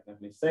can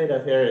definitely say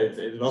that here.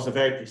 It was a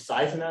very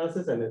precise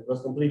analysis, and it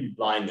was completely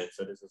blinded.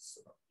 So this is,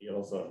 you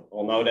also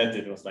all know that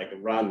it was like a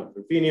run of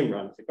ruthenium,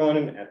 run of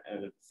zirconium,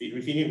 and feed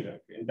ruthenium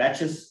in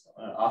batches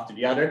after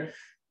the other.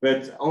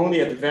 But only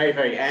at the very,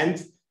 very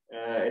end,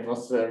 it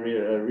was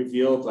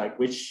revealed like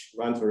which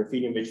runs for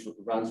ruthenium, which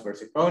runs for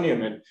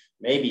zirconium, and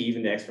maybe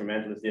even the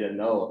experimentalists didn't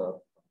know,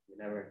 although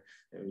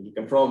you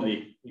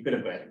could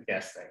have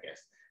guessed, I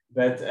guess.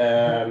 But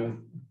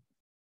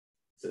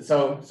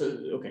so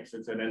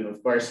then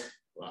of course,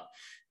 well,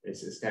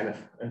 this is kind of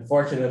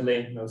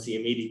unfortunately no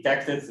CME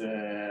detected.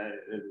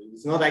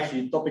 It's not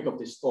actually the topic of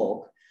this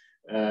talk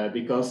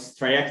because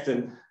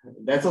Trajectum.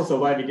 That's also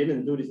why we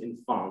didn't do this in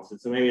advance.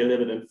 It's maybe a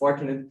little bit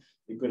unfortunate.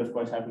 We could of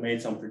course have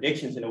made some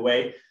predictions in a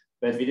way,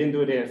 but we didn't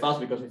do it in advance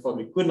because we thought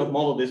we could not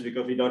model this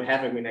because we don't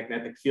have a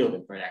magnetic field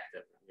in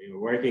Trajectum. We were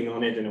working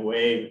on it in a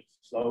way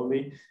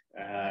slowly,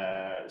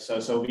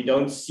 so we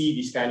don't see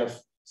these kind of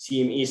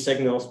CME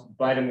signals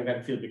by the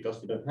magnetic field because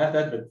we don't have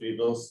that, but we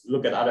will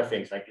look at other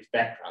things like these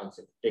backgrounds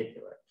in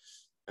particular.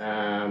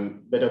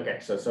 But okay,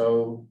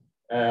 so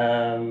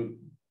there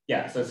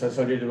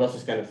was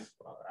this kind of,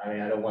 I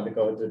mean, I don't want to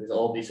go into this,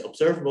 all these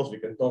observables, we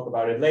can talk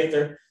about it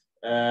later.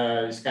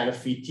 This kind of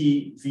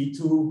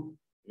V2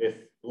 with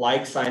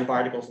like sign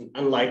particles and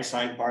unlike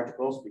sign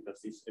particles, because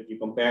if you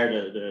compare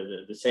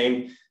the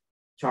same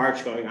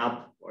charge going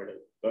up or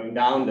going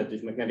down, that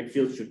this magnetic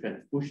field should kind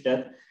of push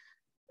that.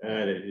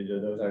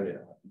 Those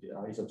are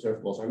how these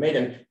observables are made.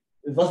 And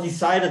it was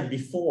decided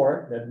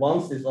before that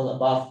once this was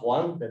above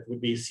 1, that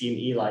would be a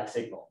CME-like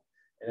signal.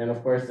 And then,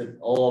 of course, that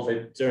all of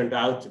it turned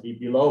out to be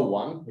below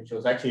 1, which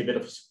was actually a bit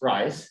of a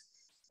surprise.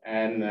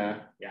 And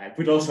yeah, it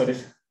would also,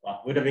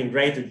 would have been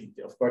great,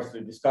 of course,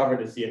 to discover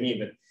the CME,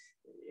 but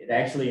it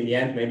actually, in the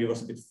end, maybe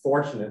was a bit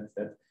fortunate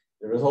that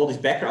there was all these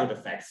background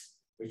effects,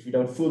 which we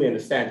don't fully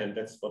understand. And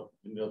that's what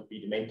will be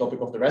the main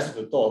topic of the rest of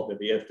the talk, that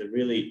we have to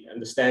really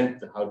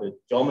understand how the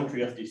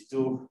geometry of these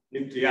two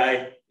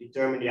nuclei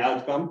determine the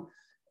outcome.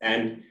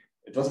 And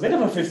it was a bit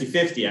of a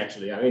 50-50,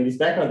 actually. I mean, these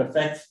background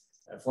effects,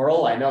 for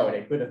all I know,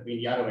 they could have been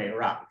the other way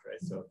around,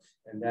 right? So,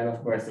 and then,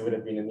 of course, there would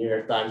have been a New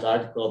York Times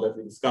article that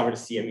we discovered the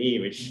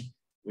CME, which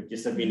would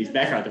just have been these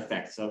background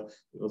effects. So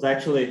it was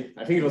actually,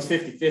 I think it was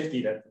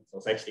 50-50, that it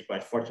was actually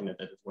quite fortunate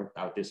that it worked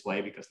out this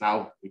way, because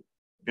now we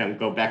can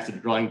go back to the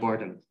drawing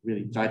board and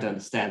really try to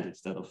understand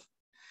instead of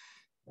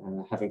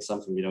having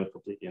something we don't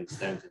completely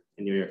understand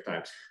in New York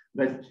Times.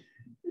 But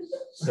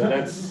so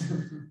that's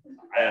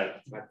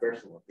my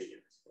personal opinion,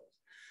 I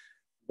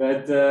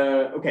suppose. But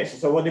okay,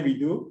 so what did we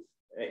do?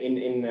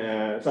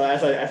 So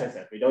as I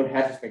said, we don't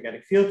have this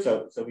magnetic field,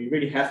 so we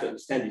really have to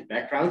understand these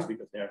backgrounds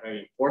because they are very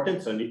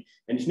important. So and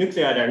these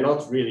nuclei, they're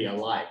not really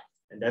alike,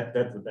 and that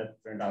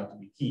turned out to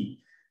be key.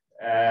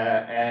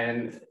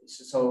 And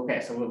so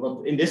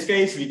in this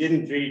case, we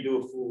didn't really do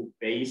a full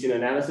Bayesian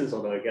analysis,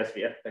 although I guess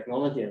we have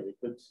technology and we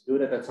could do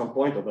that at some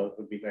point, although it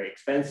would be very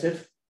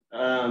expensive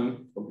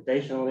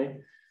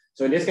computationally.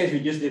 So in this case, we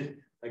just did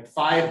like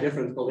 5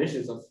 different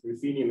collisions of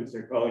ruthenium and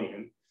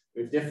zirconium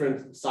with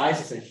different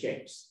sizes and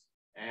shapes.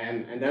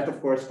 And that,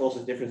 of course,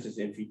 causes differences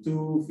in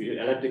V2,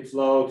 elliptic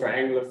flow,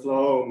 triangular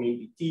flow,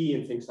 mean PT,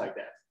 and things like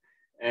that.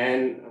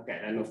 And okay,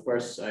 and of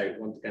course, I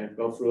want to kind of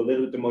go through a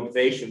little bit the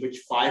motivation, which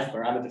 5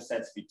 parameter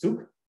sets we took.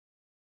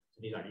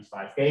 So these are these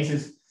 5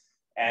 cases.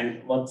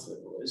 And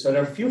so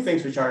there are a few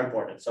things which are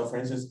important. So for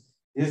instance,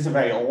 this is a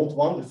very old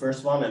one, the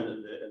first one, and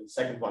the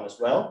second one as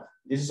well.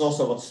 This is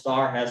also what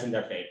Starr has in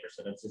their paper.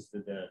 So that's just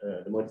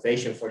the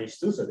motivation for these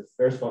two. So the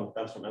first one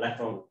comes from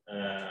electron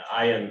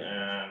ion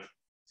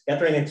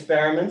scattering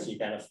experiments. You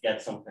kind of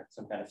get some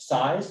kind of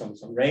size,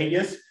 some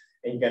radius,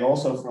 and you can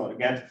also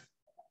get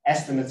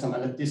estimate some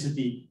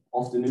ellipticity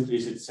of the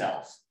nucleus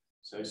itself.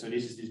 So this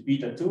is this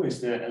beta 2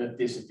 is the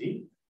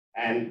ellipticity,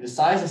 and the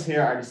sizes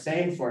here are the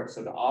same for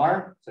the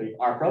R. So the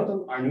R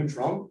proton, R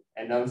neutron,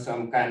 and then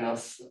some kind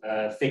of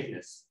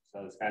thickness.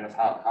 So it's kind of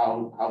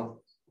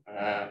how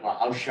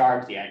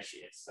sharp the edge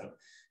is. So,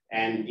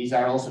 and these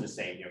are also the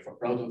same here for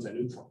protons and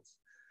neutrons,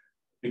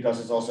 because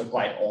it's also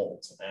quite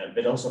old.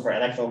 But also for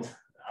electron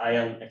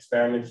ion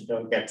experiments, you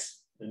don't get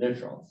the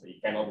neutron, so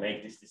you cannot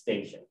make this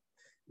distinction.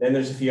 Then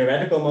there's a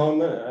theoretical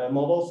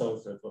model,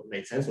 so what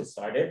made sense was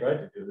Starr did, right?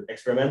 To do the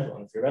experimental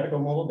and theoretical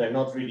model. They're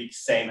not really the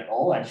same at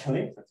all,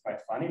 actually. That's quite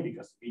funny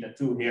because beta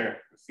 2 here,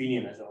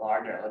 ruthenium has a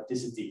larger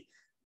ellipticity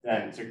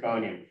than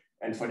zirconium.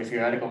 And for the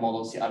theoretical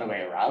model, it's the other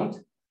way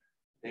around.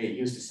 They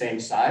use the same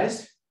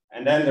size.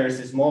 And then there's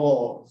this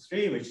model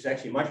 3, which is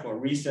actually much more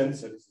recent.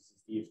 So this is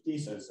DFT,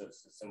 so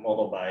it's a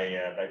model by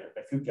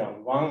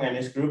Fujian Wang and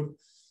his group.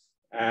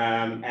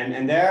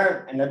 And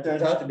that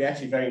turns out to be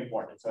actually very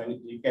important. So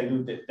you can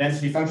do the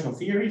density functional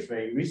theories,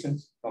 very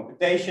recent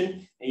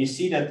computation, and you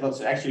see that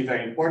what's actually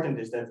very important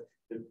is that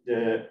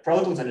the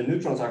protons and the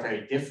neutrons are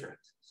very different.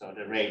 So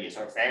the radius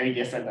are very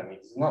different. I mean,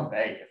 it's not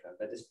very different,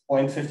 but this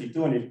 0.52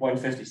 and this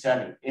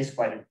 0.57 is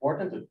quite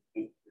important.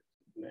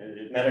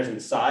 It matters in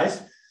the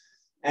size.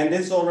 And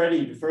this is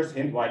already the first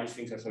hint why these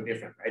things are so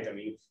different, right? I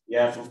mean, you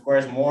have, of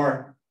course,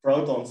 more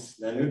protons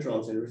than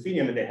neutrons in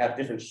ruthenium, and they have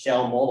different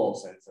shell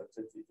models. And so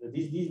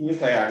these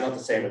nuclei are not the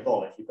same at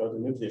all. If you go to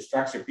nuclear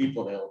structure,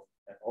 people, they'll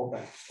have all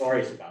kinds of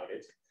stories about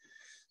it.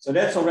 So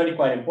that's already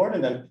quite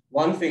important. And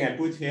one thing I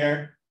put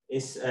here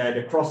is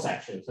the cross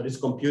section. So this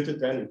is computed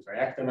then in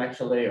Trajectum,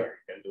 actually, or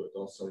you can do it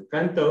also in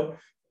Trento.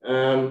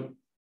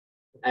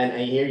 And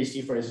here you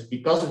see, for instance,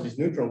 because of this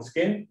neutron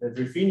skin, that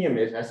ruthenium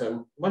has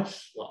a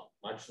much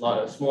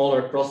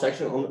smaller cross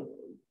section.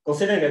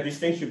 Considering that these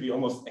things should be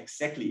almost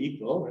exactly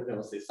equal, right? That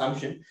was the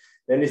assumption,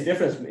 then this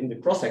difference in the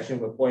cross section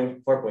with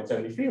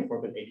 4.73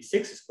 or 4.86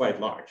 is quite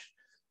large.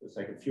 It's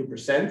like a few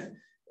percent.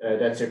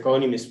 That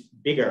zirconium is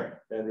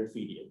bigger than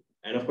ruthenium.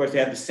 And of course, they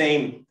have the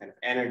same kind of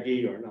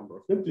energy or number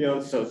of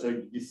nucleons. So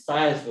this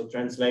size will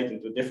translate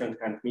into different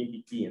kind of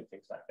MEPT and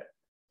things like that.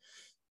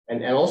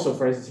 And also,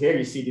 for instance, here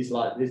you see these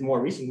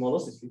more recent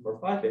models, this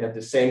 345, they have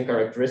the same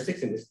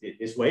characteristics in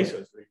this way. So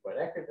it's really quite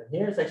accurate. And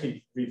here it's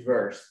actually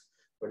reversed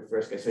for the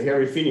first case. So here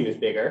ruthenium is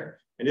bigger,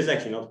 and this is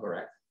actually not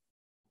correct.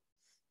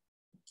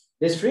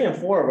 This 3 and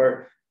 4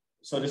 were,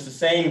 so there's the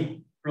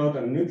same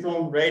proton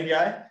neutron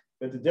radii,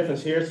 but the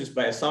difference here is just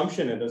by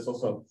assumption, and that's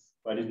also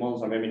why these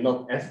models are maybe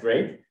not as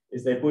great,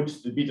 is they put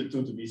the beta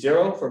 2 to be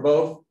 0 for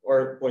both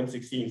or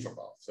 0.16 for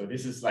both. So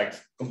this is like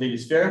completely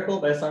spherical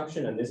by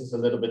assumption, and this is a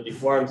little bit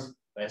deformed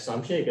by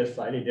assumption, you get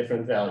slightly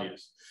different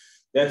values.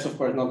 That's of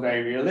course not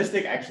very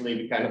realistic. Actually,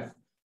 we kind of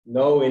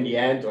know in the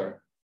end,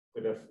 or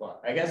could have, well,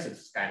 I guess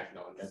it's kind of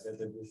known that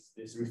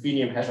this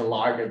ruthenium has a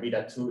larger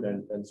beta-2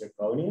 than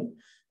zirconium.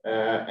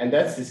 And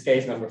that's this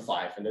case number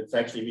 5. And that's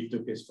actually, we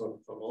took this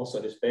from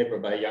also this paper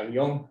by Jun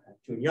Yang.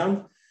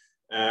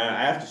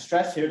 I have to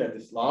stress here that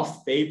this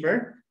last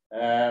paper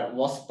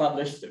was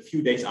published a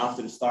few days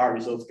after the STAR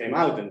results came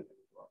out, and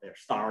they're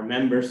STAR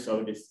members,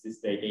 so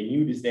they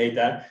knew this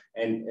data,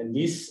 and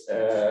these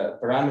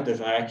parameters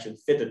are actually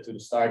fitted to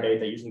the STAR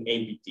data using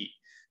AMBT.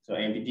 So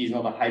AMBT is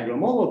not a hydro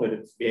model, but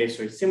it behaves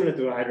very similar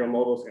to a hydro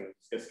model. It's going to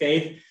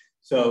cascade.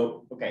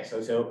 So okay,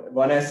 so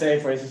when I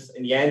say, for instance,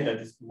 in the end that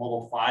this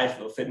model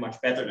 5 will fit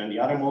much better than the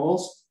other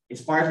models,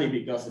 it's partly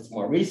because it's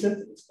more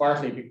recent. It's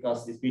partly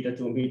because this beta-2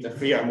 and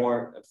beta-3 are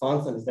more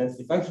advanced in this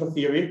density functional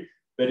theory.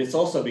 But it's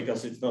also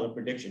because it's not a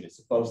prediction, it's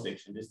a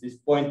post-diction. This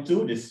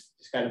 0.2, this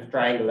kind of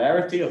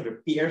triangularity of the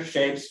pier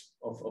shapes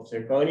of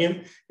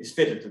zirconium is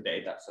fitted to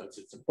data. So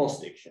it's a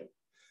post-diction.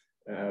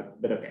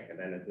 But okay, and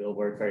then it will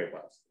work very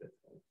well.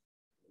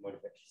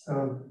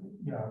 So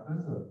yeah, this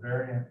is a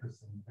very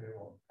interesting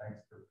table.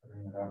 Thanks for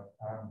putting it up.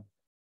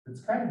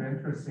 It's kind of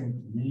interesting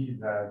to me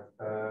that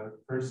the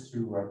first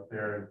two up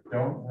there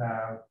don't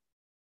have,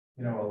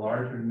 you know, a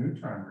larger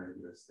neutron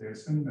radius. They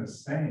assume the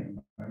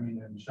same. I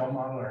mean, in shell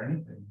model or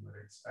anything, you would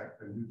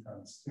expect a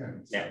neutron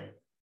spin. So, yeah.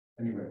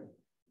 Anyway.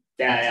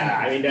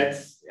 Yeah.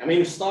 I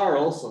mean, STAR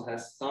also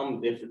has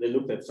some. They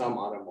looked at some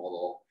other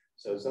model.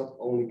 So it's not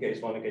only case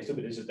 1 and case 2,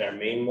 but this is their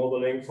main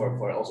modeling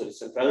for also the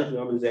centrality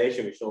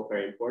normalization, which is all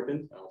very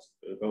important. I'll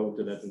go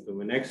into that into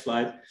my next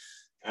slide.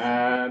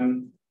 Yeah,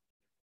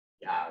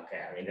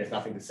 okay. I mean, there's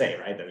nothing to say,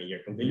 right? I mean, you're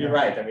completely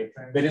right. I mean,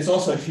 but it's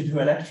also if you do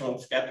electron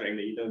scattering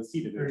that you don't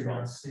see the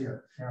neutrons. Yeah.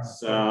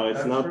 So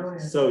it's not really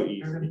so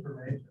easy. Good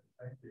information.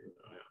 Thank you.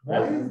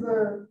 What is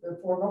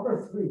for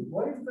number 3?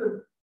 What is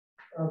the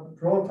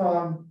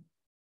proton,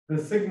 the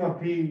sigma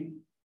p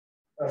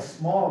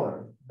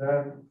smaller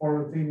than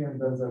for ruthenium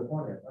than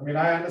zirconium? I mean,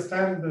 I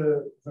understand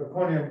the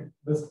zirconium,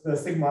 the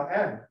sigma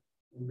n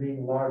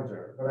being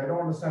larger, but I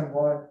don't understand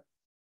why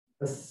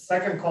the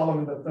second column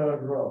in the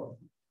third row.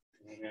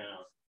 Yeah.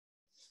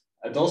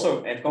 It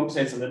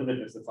compensates a little bit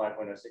with the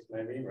 5.06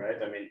 maybe,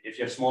 right? I mean, if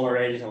you have smaller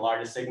radius and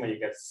larger sigma, you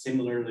get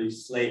similarly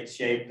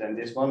shaped than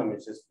this one. I mean,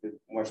 it's just a bit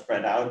more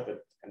spread out,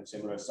 but kind of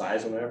similar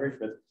size on average.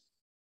 But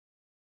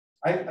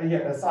I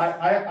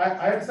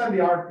understand the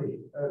RP.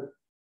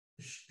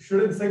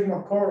 Shouldn't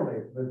sigma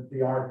correlate with the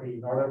RP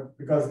in order,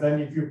 because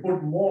then if you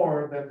put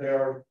more, then they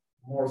are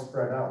more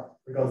spread out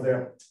because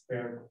they're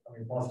I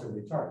mean,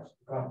 positively charged.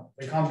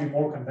 They can't be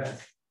more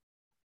condensed.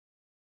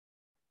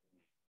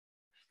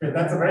 Okay,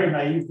 that's a very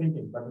naive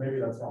thinking, but maybe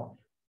that's wrong.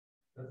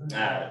 Doesn't it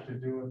have to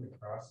do with the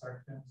cross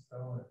sections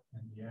though?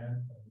 In the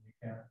end, you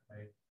can't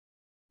make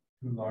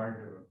too large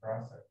of a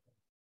cross section.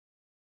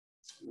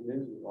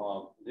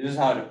 Well, this is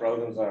how the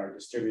protons are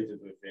distributed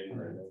within.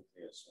 Right.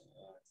 Yes.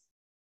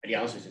 The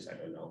answer is just I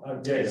don't know.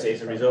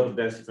 It's a result of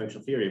density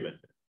functional theory, but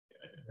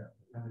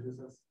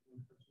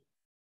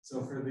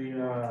So for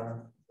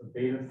the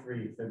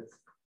beta-3 fits,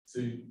 so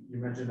you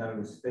mentioned that it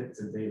was fit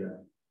to data.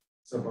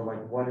 So, but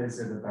like, what is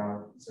it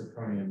about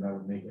zirconium that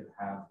would make it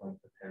have like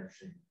the pear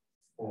shape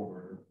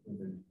over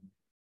the?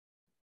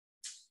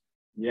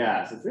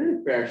 Yeah, so it's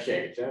really pear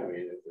shaped. I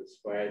mean, it's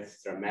quite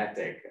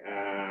dramatic.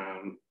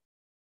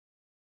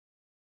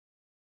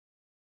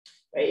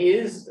 It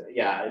is,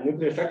 yeah.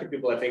 Nuclear structure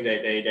people, I think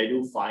they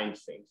do find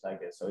things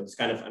like this. So it's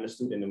kind of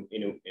understood in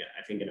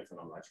I think in a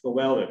phenomenological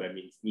way. I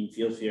mean, mean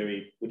field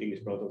theory, putting these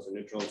protons and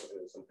neutrons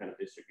in some kind of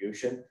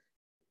distribution.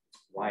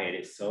 Why it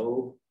is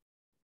so?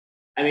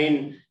 I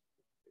mean,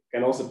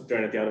 can also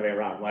turn it the other way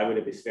around. Why would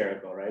it be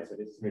spherical, right? So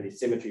this is really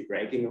symmetry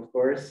breaking, of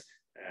course.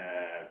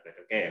 But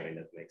okay, I mean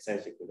that makes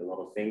sense. You put a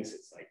lot of things.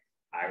 It's like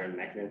iron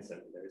magnets,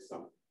 and there's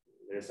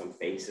some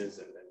phases,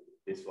 and then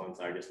these ones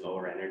are just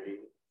lower energy.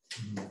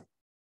 Mm-hmm.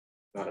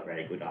 Not a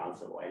very good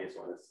answer why this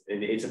one is.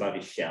 It's about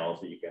these shells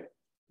that you can.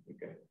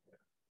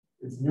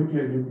 It's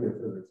nuclear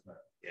physics, man.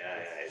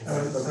 Yeah. It's so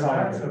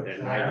that's a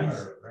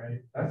parameter,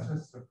 right? That's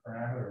just a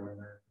parameter when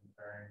they're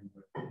comparing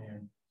with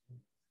him.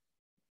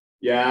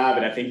 Yeah,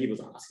 but I think he was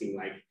asking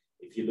like,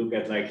 if you look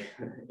at like,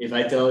 if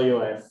I tell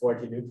you I have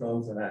 40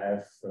 neutrons and I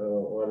have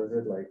what is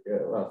it like,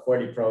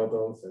 40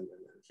 protons and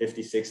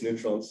 56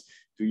 neutrons,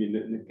 can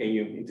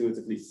you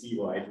intuitively see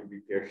why it would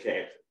be pear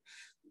shaped?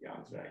 The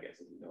answer, I guess,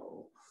 is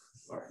no.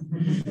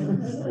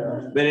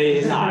 But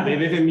it's not.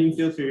 With a mean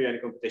field theory and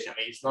competition, I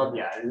mean, it's not.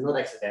 Yeah, it's not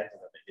accidental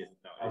that they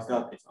didn't know. It's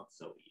not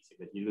so easy.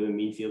 But you do a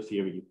mean field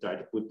theory, you try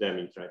to put them,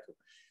 and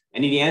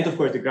in the end, of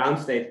course, the ground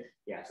state.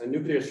 Yeah, so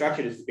nuclear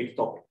structure is a big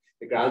topic.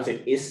 The ground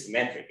state is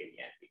symmetric in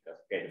the end because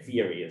okay, the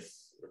theory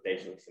is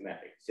rotationally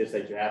symmetric. It's just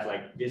that you have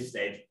like this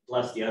state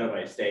plus the other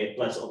way state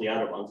plus all the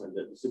other ones, and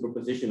the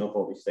superposition of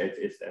all these states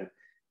is then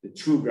the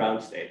true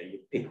ground state, and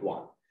you pick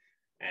one.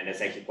 And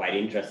that's actually quite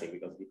interesting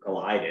because if you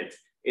collide it,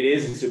 it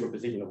is a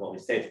superposition of all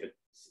these states, but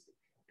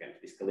kind of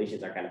these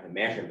collisions are kind of a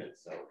measurement.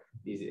 So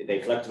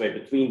they fluctuate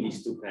between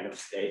these two kind of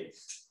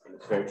states in a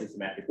very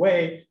systematic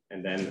way,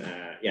 and then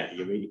yeah,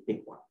 you really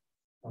pick one.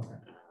 Okay.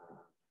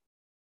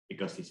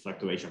 Because these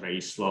fluctuations are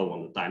very slow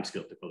on the time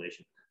scale to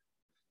collision.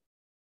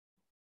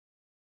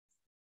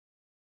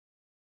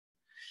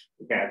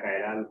 Okay,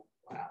 then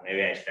well,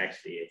 maybe I should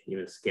actually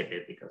even skip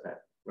it because I'm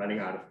running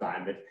out of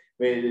time. But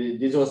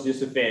this was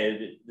just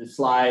the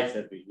slides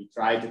that we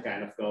tried to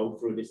kind of go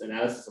through this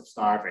analysis of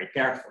star very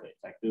carefully.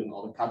 It's like doing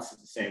all the cuts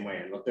the same way.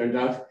 And what turned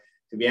out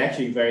to be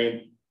actually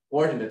very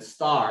important that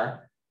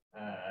star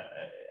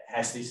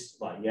has this,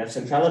 well, you have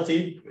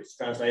centrality, which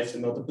translates to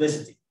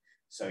multiplicity.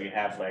 So you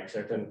have like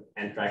certain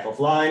n track of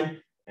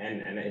line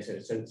and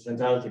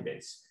centrality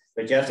bits.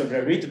 But you have to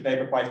read the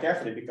paper quite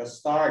carefully because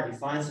star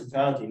defines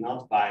centrality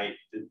not by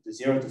the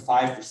 0 to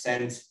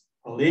 5%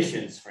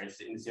 collisions, for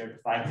instance, in the 0 to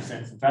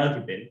 5%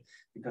 centrality bin,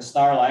 because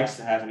star likes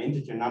to have an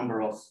integer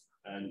number of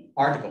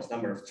particles,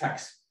 number of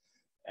tracks.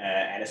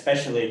 And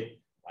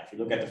especially if you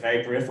look at the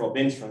very peripheral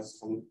bins from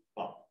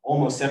well,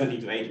 almost 70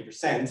 to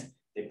 80%,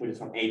 they put it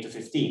from 8 to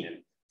 15.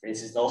 And for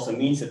instance, it also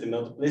means that the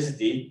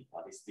multiplicity,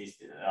 well,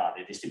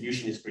 the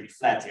distribution is pretty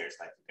flat here. It's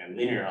like you can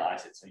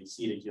linearize it. So you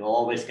see that you'll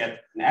always get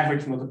an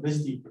average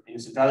multiplicity in the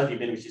centrality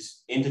bin, which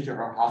is integer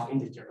or half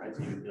integer, right?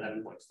 So you get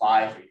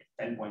 11.5 or you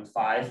get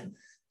 10.5.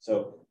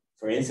 So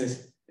for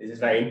instance, this is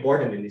very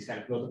important in this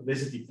kind of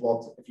multiplicity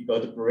plot. If you go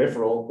to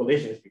peripheral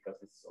collisions, because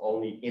it's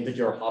only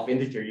integer or half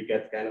integer, you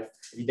get kind of,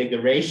 if you take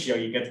the ratio,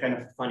 you get kind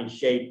of a funny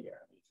shape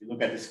here. If you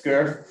look at this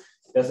curve,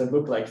 it doesn't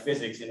look like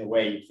physics in a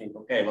way. You think,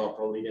 okay, well,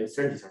 probably the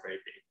uncertainties are very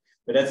big.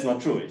 But that's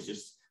not true. It's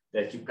just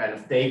that you kind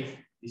of take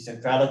these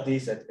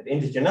centralities at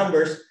integer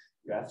numbers.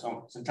 You have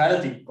some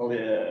centrality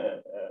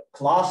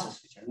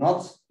classes which are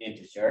not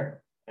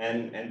integer,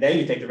 and then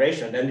you take the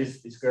ratio, and then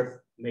this curve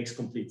makes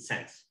complete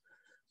sense.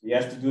 You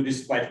have to do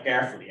this quite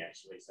carefully,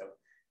 actually. So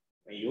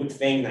you would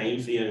think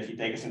naively that if you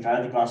take a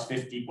centrality class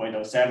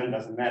 50.07,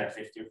 doesn't matter,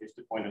 50 or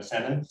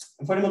 50.07.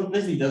 And for the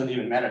multiplicity, it doesn't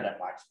even matter that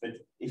much. But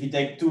if you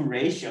take two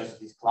ratios of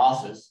these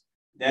classes,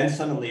 then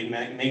suddenly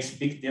it makes a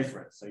big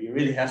difference. So you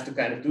really have to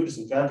kind of do the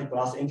centrality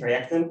class in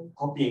Trajectum,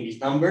 copying these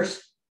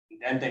numbers,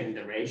 and then taking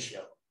the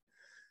ratio.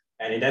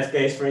 And in that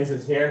case, for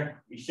instance,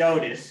 here, we show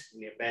this in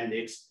the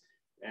appendix.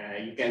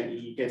 You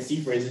can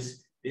see, for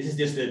instance, this is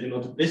just the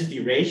multiplicity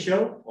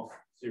ratio of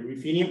the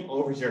ruthenium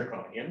over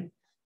zirconium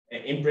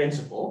in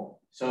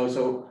principle. So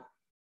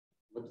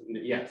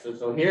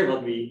here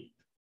what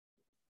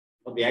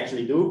we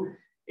actually do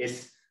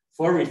is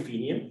for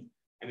ruthenium,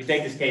 and we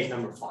take this case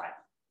number 5.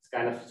 It's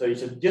kind of so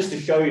just to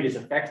show you this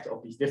effect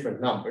of these different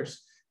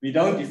numbers. We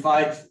don't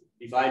divide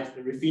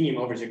the ruthenium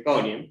over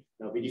zirconium.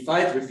 No, we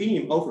divide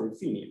ruthenium over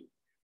ruthenium,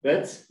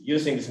 but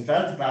using the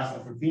centrality class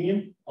of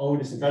ruthenium over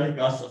the centrality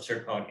class of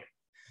zirconium.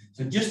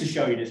 So just to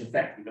show you this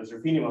effect, because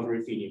ruthenium over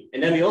ruthenium.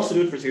 And then we also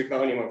do it for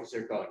zirconium over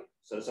zirconium.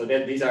 So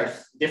then these are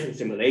different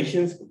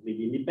simulations,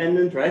 completely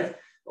independent, right?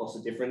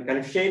 Also different kind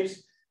of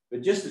shapes.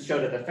 But just to show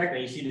that effect,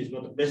 and you see this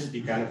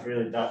multiplicity kind of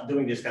really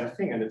doing this kind of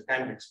thing, and it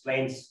kind of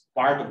explains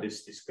part of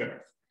this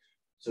curve.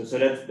 So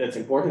that's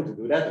important to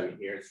do that. I mean,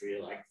 here it's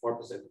really like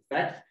 4%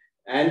 effect.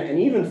 And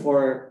even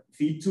for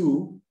V2,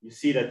 you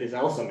see that this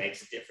also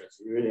makes a difference.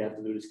 You really have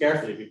to do this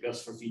carefully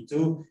because for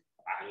V2,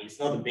 I mean, it's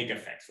not a big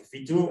effect. For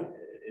V2,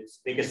 it's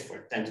biggest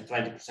for 10 to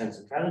 20%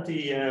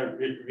 centrality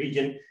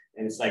region,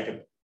 and it's like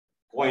a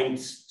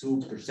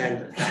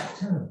 0.2%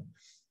 effect.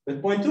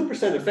 But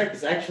 0.2% effect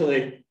is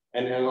actually,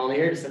 and on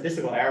here the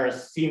statistical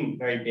errors seem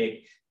very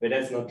big, but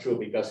that's not true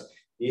because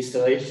these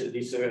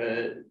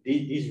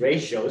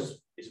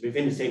ratios is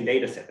within the same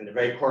data set and they're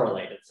very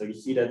correlated. So you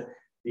see that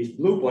these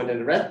blue points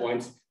and the red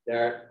points,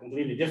 they're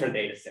completely different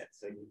data sets.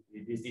 So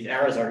these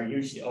errors are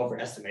usually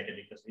overestimated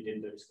because we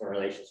didn't do these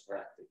correlations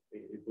correctly.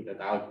 We put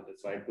that out, and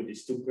that's why I put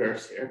these two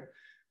curves here.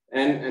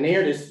 And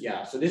here this,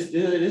 yeah, so this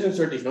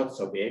uncertainty is not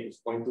so big,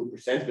 it's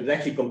 0.2%, but it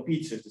actually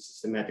competes with the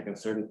systematic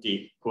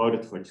uncertainty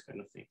quoted for this kind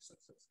of thing. So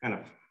it's kind of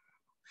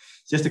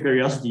just a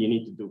curiosity you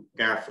need to do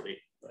carefully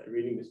by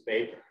reading this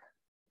paper.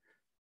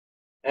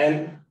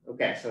 And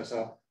okay,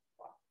 so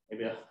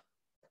maybe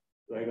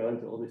do I go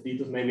into all these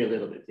details? Maybe a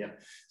little bit, yeah.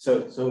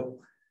 So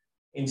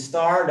in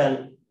star,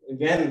 then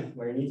again,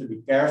 where you need to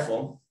be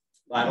careful,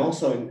 and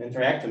also in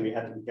Trajectum, we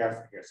have to be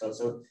careful here.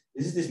 So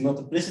this is this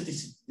multiplicity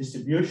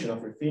distribution of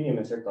ruthenium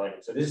and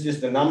zirconium. So this is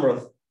just the number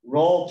of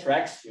roll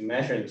tracks you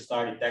measure in the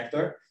star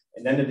detector,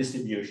 and then the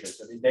distribution.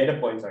 So these data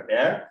points are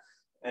there.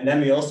 And then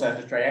we also have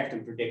the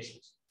Trajectum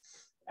predictions.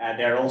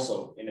 They're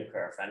also in the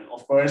curve. And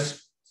of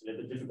course, it's a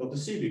little bit difficult to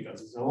see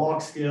because it's a log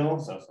scale.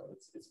 So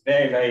it's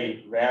very,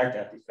 very rare to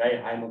have these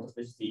very high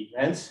multiplicity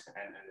events.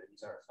 And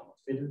these are somewhat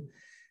fitted.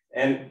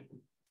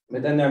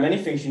 But then there are many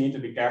things you need to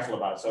be careful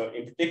about. So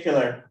in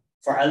particular,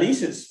 for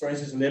Alice, it's, for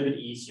instance, a little bit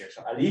easier.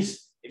 So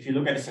Alice, if you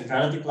look at the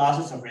centrality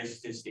classes, so for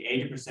instance, it's the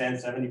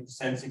 80%, 70%,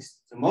 60%.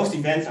 So most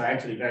events are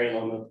actually very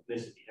low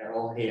multiplicity. They're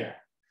all here.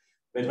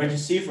 But what you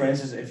see, for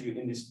instance, if you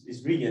in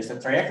this region is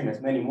that Trajectum has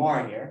many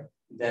more here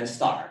than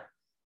star.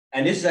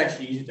 And this is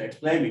actually easy to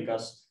explain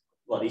because,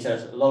 well, these are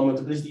low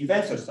multiplicity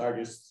events, so star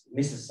just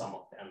misses some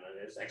of them. And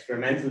there's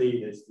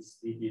experimentally,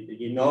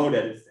 you know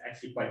that it's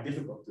actually quite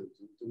difficult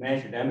to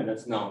measure them, and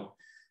that's known.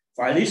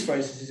 For ALICE, for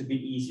instance, it's a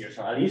bit easier.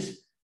 So ALICE,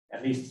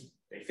 at least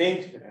they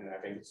think, and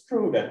I think it's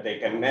true, that they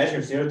can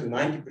measure 0 to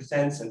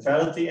 90%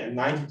 centrality, and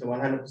 90 to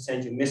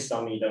 100% you miss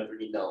some, you don't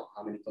really know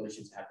how many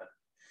collisions happen.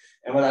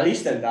 And what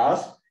ALICE then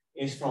does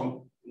is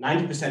from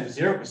 90%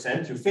 to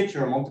 0%, you fit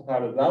your Monte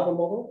Carlo Glauber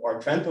model or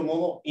Trento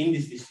model in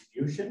this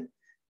distribution,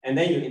 and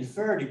then you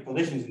infer the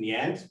collisions in the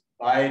end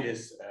by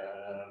this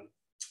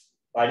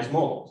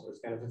model. So it's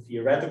kind of a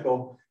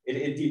theoretical,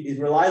 it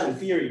relies on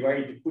theory where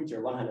you put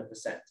your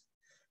 100%.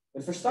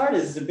 But for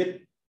starters, it's a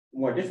bit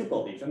more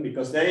difficult even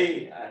because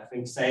they, I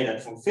think, say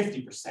that from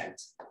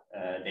 50%,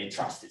 they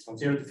trust it, from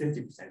 0 to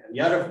 50%. And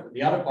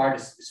the other part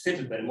is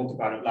fitted by the Monte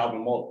Carlo Glauber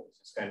model.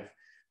 It's kind of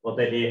what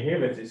they did here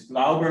with this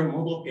Glauber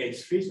model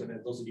KH3. So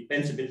that also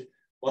depends a bit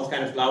what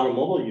kind of Glauber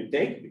model you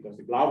take, because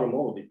the Glauber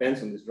model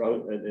depends on this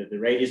the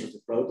radius of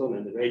the proton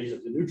and the radius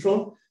of the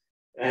neutron.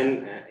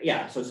 And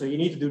yeah, so you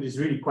need to do this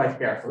really quite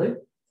carefully.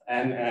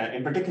 And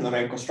in particular,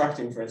 when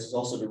constructing, for instance,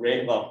 also the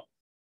rate, well,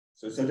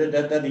 so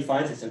that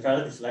defines the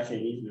centrality selection,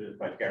 you need to do it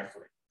quite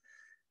carefully.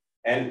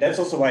 And that's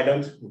also why I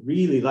don't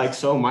really like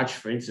so much,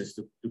 for instance,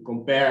 to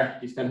compare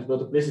this kind of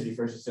multiplicity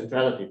versus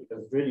centrality,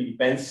 because it really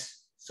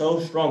depends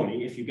so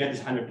strongly if you get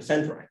this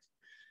 100% right.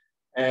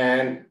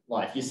 And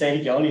well, if you say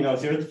that you only know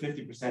 0 to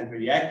 50%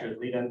 really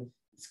accurately, then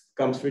it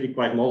becomes really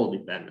quite model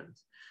dependent.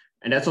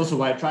 And that's also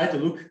why I try to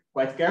look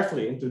quite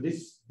carefully into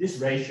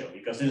this ratio,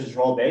 because this is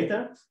raw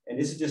data, and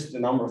this is just the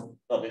number of,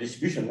 well, the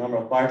distribution, number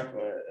of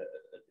particles,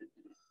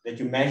 that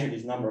you measure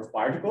this number of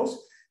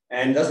particles,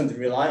 and doesn't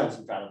rely on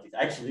centralities.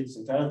 Actually, the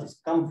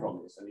centralities come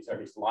from this, and these are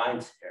these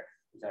lines here.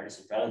 These are the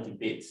centrality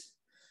bits.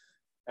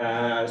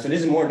 So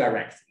this is more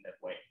direct in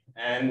that way.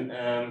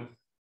 And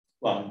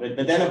well,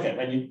 but then okay,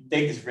 when you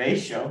take this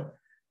ratio,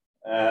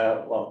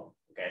 well,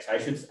 okay, so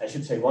I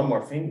should say one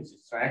more thing.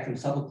 It's Trajectum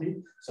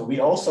subtlety. So we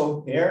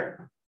also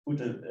here put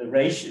a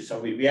ratio.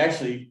 So we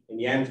actually in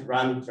the end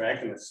run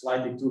Trajectum at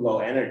slightly too low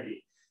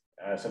energy.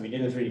 So we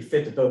didn't really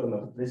fit the total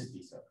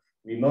multiplicity. So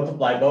we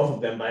multiply both of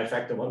them by a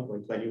factor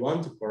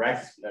 1.21 to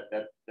correct that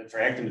the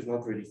Trajectum is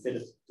not really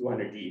fitted to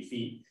 200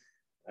 DeV.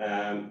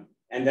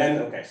 And then,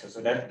 okay, so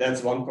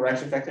that's one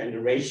correction factor, and the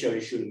ratio, it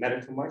shouldn't matter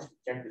too much.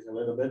 Check this a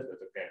little bit, but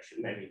okay, I should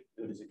maybe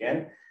do this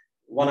again.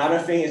 One other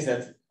thing is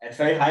that at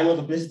very high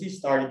multiplicity,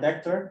 star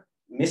detector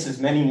misses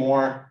many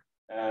more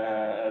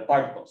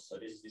particles. So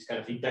this is this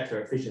kind of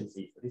detector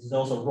efficiency. This is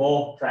also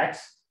raw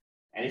tracks.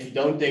 And if you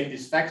don't take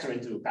this factor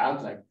into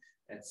account, like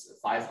that's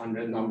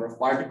 500 number of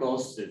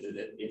particles,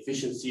 the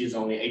efficiency is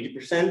only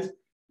 80%,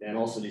 then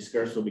also these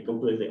curves will be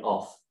completely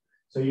off.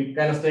 So you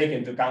kind of take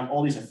into account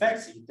all these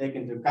effects. You take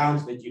into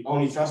account that you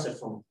only trust it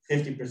from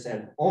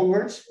 50%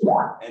 onwards,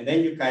 and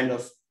then you kind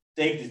of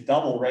take this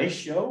double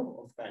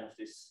ratio of kind of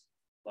this,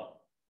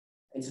 well,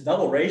 it's a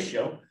double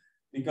ratio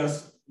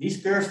because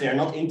these curves, they are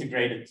not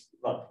integrated.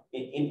 Well,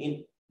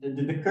 in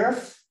the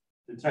curve,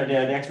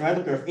 the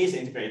experimental curve is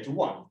integrated to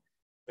 1.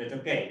 But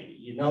okay,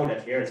 you know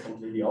that here it's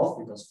completely off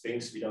because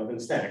things we don't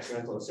understand,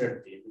 experimental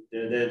uncertainty.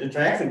 The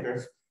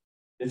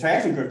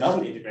Trajectum curve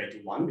doesn't integrate to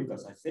 1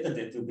 because I fitted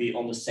it to be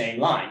on the same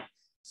line.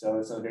 So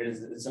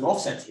it's an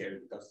offset here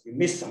because you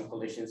miss some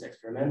collisions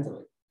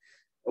experimentally.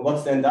 And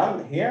what's then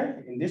done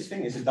here in this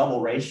thing is a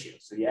double ratio.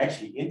 So you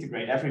actually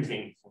integrate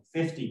everything from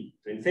 50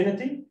 to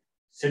infinity,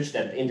 such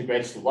that it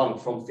integrates to 1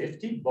 from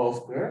 50,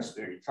 both curves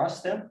where you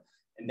trust them.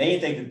 And then you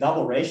take the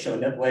double ratio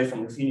in that way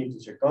from ruthenium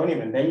to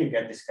zirconium, and then you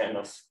get this kind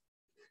of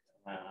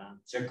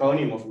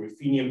zirconium of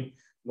ruthenium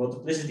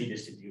multiplicity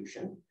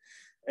distribution.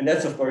 And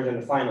that's, of course, then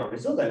the final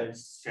result. And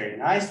it's very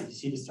nice that you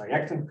see this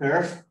Trajectum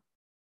curve,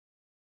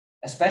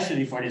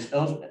 especially for these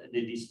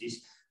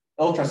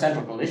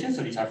ultra-central collisions.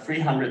 So these are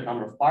 300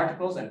 number of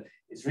particles. And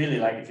it's really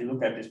like, if you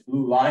look at this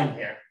blue line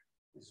here,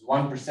 it's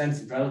 1%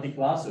 centrality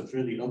class. So it's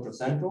really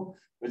ultra-central.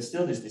 But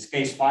still, this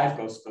case 5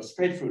 goes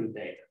straight through the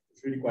data.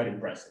 It's really quite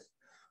impressive.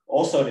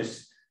 Also,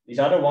 these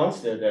other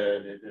ones,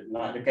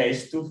 the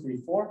case 2, 3,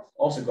 4,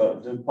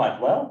 also do quite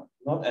well.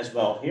 Not as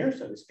well here.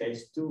 So this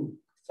case 2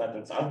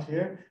 flattens out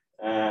here.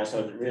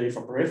 So really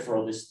for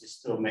peripheral, this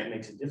still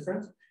makes a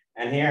difference.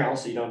 And here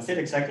also you don't fit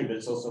exactly, but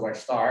it's also where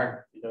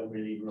star, you don't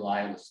really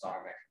rely on the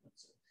star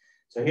measurements.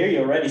 So here you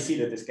already see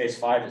that this case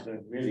 5 is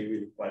doing really,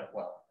 really quite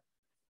well.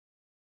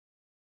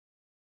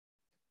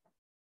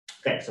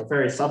 Okay, so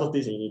various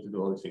subtleties, and you need to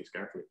do all these things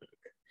carefully. But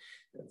okay,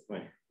 that's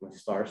my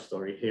star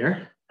story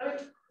here.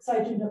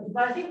 Sorry to interrupt,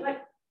 but I think,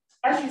 like,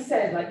 as you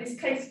said, like this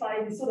case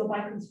 5 is sort of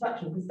by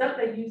construction, because don't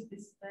they use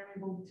this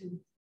variable to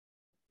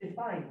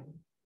define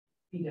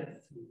beta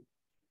 3?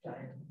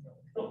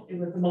 It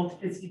was the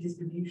multiplicity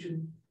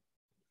distribution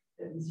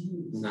that was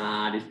used.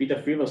 Nah, this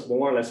beta 3 was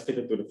more or less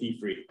fitted to the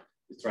V3,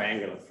 the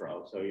triangular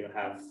throw. So you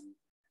have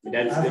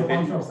that's as the a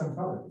function of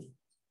centrality.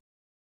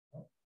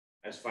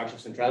 As a function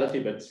of centrality,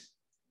 but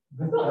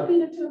not the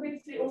beta 2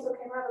 obviously also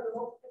came out of the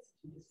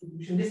multiplicity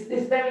distribution.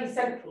 This very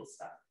central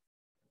stuff.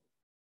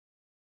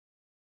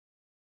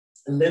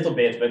 a little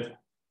bit, but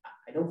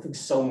I don't think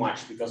so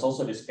much because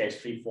also this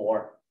case 3,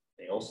 4,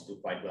 they also do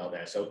quite well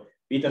there. So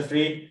Beta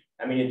 3,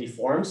 I mean, it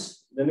deforms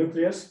the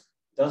nucleus.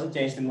 Doesn't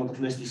change the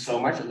multiplicity so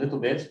much, a little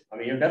bit. I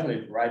mean, you're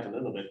definitely right a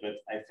little bit, but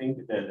I think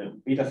the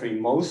beta 3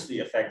 mostly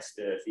affects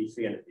the V3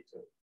 and the V2,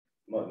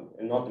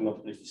 and not the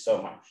multiplicity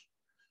so much.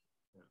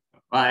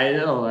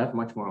 I'll have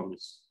much more on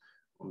this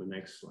on the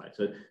next slide.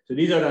 So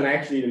these are then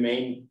actually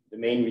the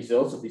main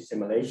results of these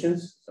simulations.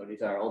 So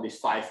these are all these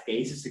 5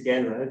 cases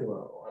again, right?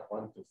 Well,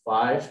 1 to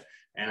 5,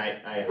 and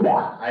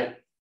okay,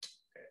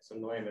 it's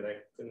annoying that I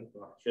couldn't.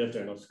 Well, I should have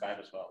turned on Skype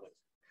as well, but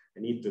I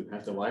need to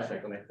have the Wi-Fi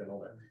connected and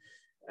all that.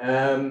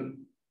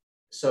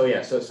 So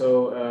yeah,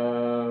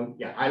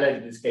 yeah, I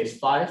highlighted this case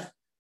 5,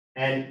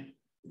 and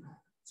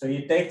so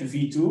you take the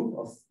V2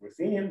 of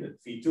ruthenium, the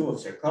V2 of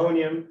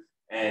zirconium,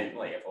 and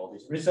well, you have all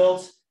these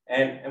results.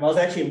 And what's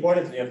actually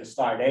important, you have the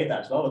star data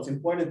as well. What's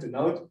important to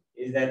note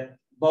is that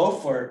both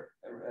for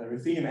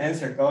ruthenium and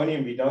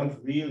zirconium, we don't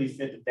really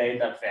fit the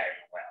data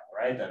very well,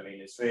 right? I mean,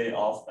 it's really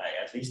off by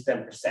at least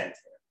 10% here.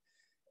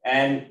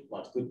 And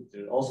what's good,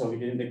 also we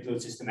didn't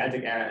include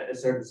systematic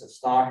assertions of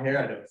star here.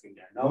 I don't think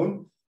they're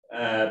known.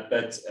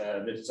 But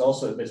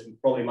it's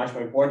probably much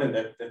more important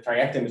that the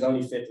Trajectum is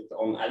only fitted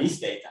on Alice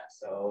data.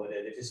 So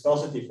the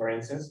viscosity, for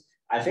instance,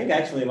 I think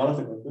actually one of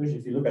the conclusions,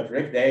 if you look at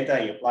Rick data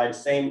and you apply the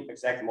same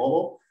exact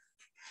model,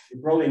 you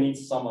probably need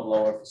somewhat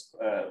lower,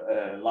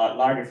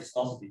 larger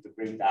viscosity to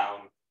bring down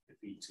the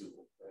V2.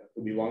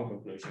 Could be one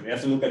conclusion. We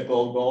have to look at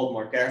gold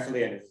more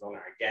carefully, and it's on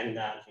our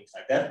agenda and things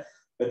like that.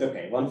 But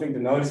okay, one thing to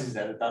notice is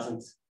that it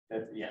doesn't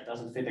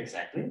fit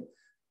exactly.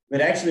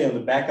 But actually on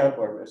the backup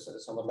or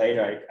somewhat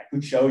later, I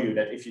could show you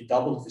that if you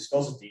double the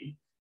viscosity,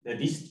 that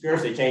these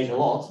curves, they change a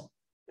lot,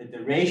 but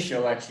the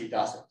ratio actually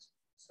doesn't.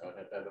 So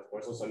that of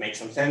course also makes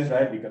some sense,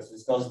 right? Because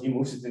viscosity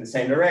moves it in the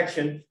same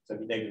direction. So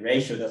if you take the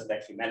ratio, it doesn't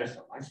actually matter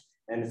so much.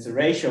 And it's a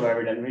ratio where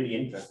we're then really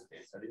interested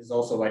in. So this is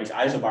also why these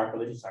isobar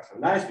collisions are so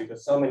nice,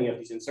 because so many of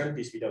these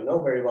uncertainties we don't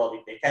know very well,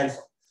 they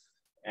cancel.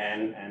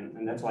 And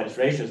that's why this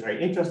ratio is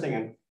very interesting.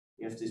 And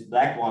you have these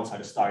black ones are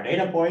the star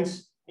data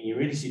points. And you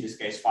really see this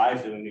case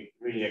 5 doing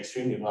really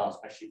extremely well,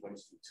 especially for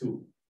this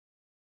 2.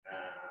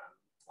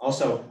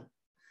 Also,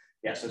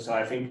 yeah, so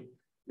I think,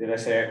 did I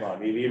say, well,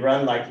 we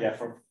run like, yeah,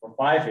 for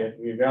 5 here,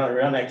 we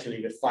run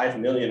actually with 5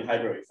 million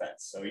hydro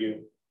events. So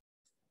you,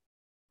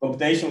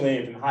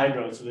 computationally, in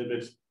hydro, it's a little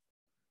bit,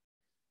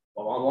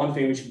 well, one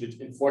thing we should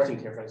do in 14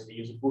 here, for instance, we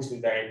use a boost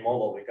invariant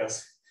model,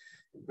 because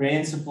in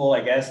principle,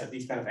 I guess, at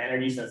these kind of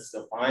energies, that's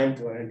still fine,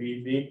 200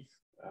 dV.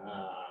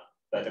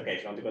 But okay,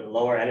 if you want to go to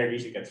lower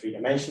energies, you get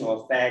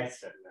 3-dimensional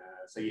effects, and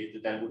so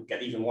you then would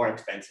get even more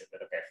expensive.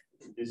 But okay,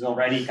 this is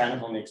already kind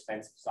of on the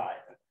expensive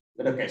side.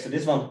 But okay, so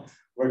this one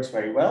works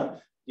very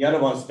well. The other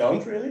ones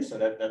don't really, so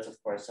that's of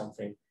course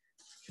something you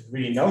should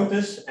really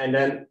notice. And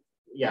then,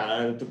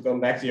 yeah, to come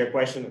back to your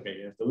question, okay,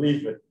 you have to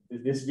leave, but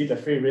this beta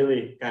 3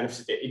 really kind of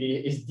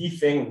is the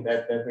thing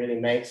that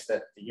really makes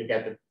that you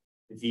get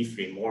the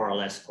V3 more or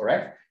less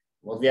correct.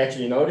 What we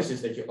actually notice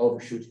is that you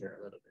overshoot here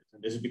a little bit.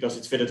 And this is because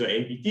it's fitted to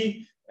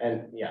APT.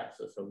 And yeah,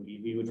 so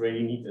we would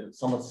really need a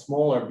somewhat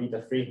smaller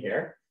beta 3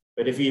 here.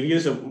 But if you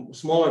use a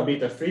smaller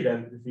beta 3, then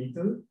the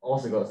V2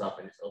 also goes up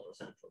in this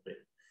ultracentral bit.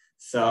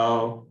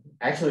 So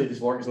actually,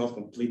 this work is not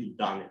completely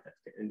done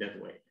in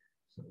that way.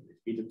 So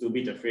beta 2,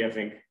 beta 3, I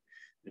think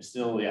there's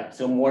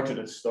still more to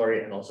the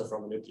story, and also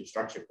from a nuclear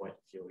structure point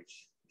of view,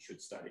 which you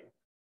should study.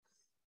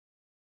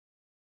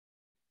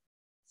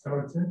 So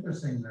it's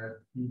interesting that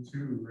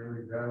V2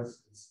 really does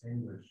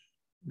distinguish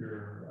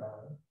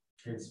your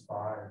case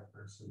 5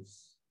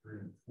 versus 3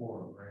 and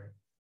 4, right?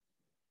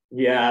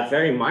 Yeah,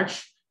 very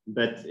much,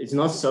 but it's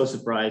not so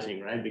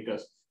surprising, right?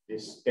 Because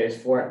this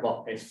case 4,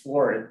 well, case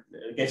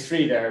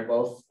 3, they're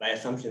both by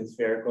assumption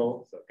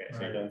spherical, so okay,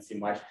 so you don't see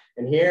much.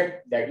 And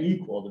here they're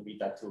equal, the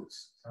beta 2s.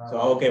 So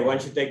okay,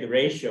 once you take the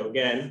ratio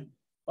again,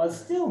 well, it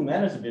still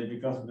matters a bit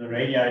because of the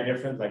radii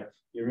difference. Like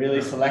you're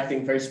really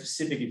selecting very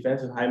specific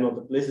events with high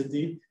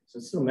multiplicity, so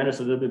it still matters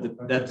a little bit.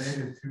 But beta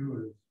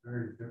 2 is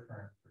very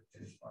different for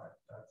case 5.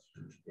 That's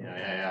true.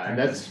 Yeah, and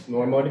that's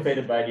more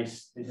motivated by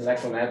these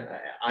electron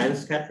ion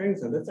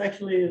scatterings, and that's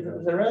actually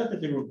a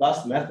relatively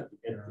robust method to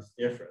get this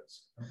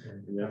difference. Okay,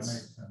 that makes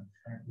sense.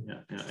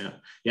 Thank you.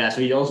 Yeah.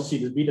 So you also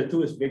see this beta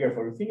 2 is bigger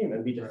for ruthenium,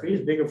 and beta 3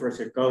 is bigger for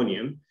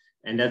zirconium,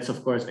 and that's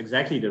of course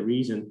exactly the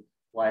reason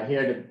why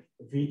here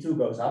the V2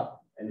 goes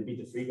up and the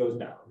beta 3 goes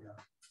down. Yeah.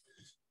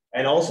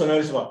 And also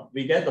notice what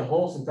we get the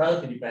whole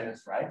centrality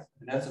dependence, right?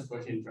 And that's of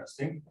course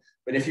interesting.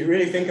 But if you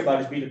really think about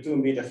this beta 2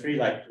 and beta 3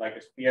 like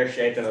a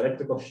spear-shaped and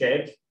elliptical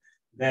shaped,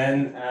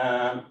 then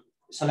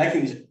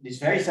selecting these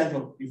very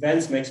central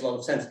events makes a lot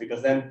of sense,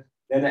 because then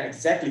they're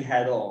exactly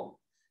head-on.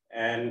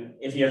 And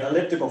if you have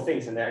elliptical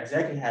things and they're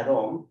exactly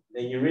head-on,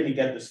 then you really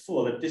get this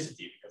full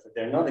ellipticity, because if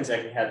they're not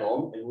exactly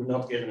head-on, it would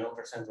not give an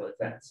ultracentral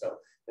event. So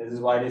this is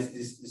why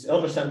these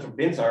ultracentral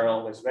bins are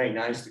always very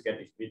nice to get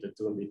these beta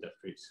 2 and beta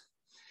 3s.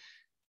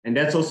 And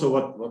that's also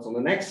what's on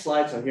the next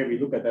slide. So here we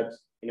look at that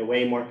in a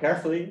way more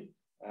carefully,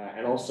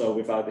 and also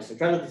without the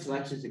centrality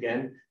selections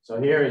again.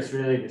 So here is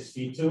really this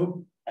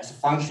V2 as a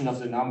function of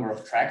the number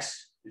of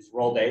tracks, this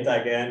raw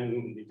data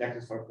again,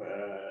 detected for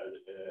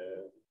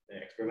the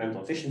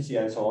experimental efficiency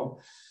and so on.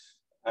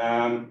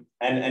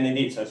 And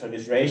indeed, so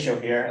this ratio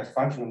here as a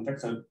function of effect,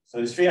 so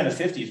this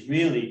 350 is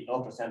really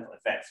ultra central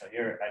effect. So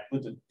here I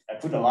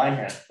put a line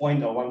here at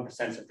 0.01%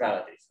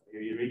 centrality. So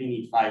here you really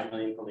need 5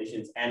 million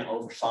collisions and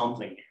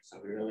oversampling here. So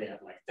we really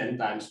have like 10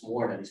 times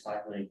more than these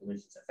 5 million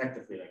collisions,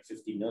 effectively like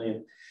 50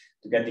 million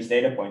to get these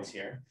data points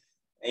here.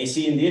 And you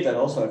see indeed that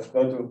also if you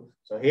go to,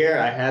 so here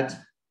I had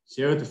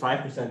 0 to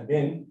 5%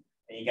 bin,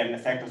 and you get an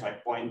effect of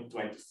like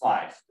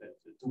 0.25,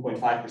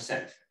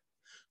 2.5%.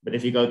 But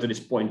if you go to this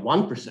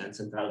 0.1%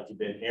 centrality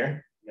bin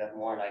here, you have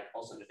more like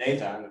also the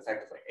data and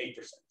effect of like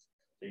 8%.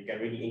 So you can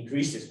really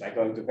increase this by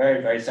going to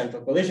very, very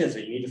central collisions. So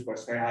you need, of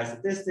course, very high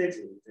statistics,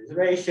 you need this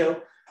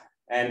ratio.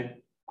 And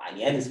in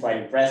the end, it's quite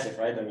impressive,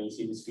 right? I mean, you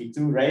see this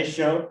V2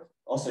 ratio.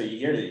 Also, you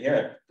hear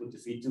I put the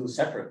V2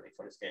 separately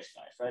for this case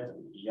 5, right? I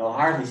mean, you'll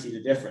hardly see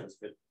the difference,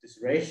 but this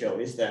ratio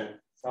is then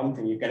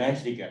something you can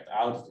actually get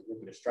out of the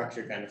nuclear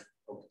structure kind of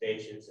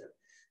computations. And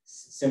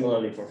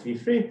similarly for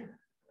V3.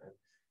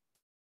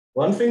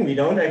 One thing we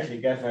don't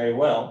actually get very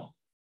well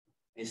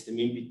is the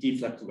mean PT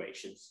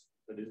fluctuations.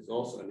 So this is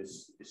also in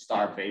this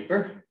star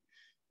paper,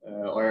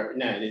 or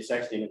no, it's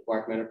actually in a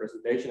quark manner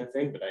presentation, I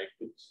think, but I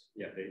could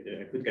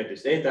get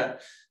this data.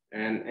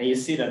 And you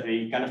see that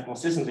we kind of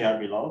consistently are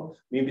below.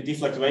 Mean PT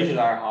fluctuations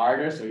are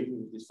harder. So even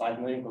with these 5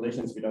 million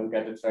collisions, we don't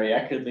get it very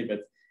accurately,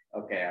 but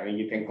okay, I mean,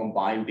 you can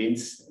combine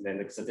bins and then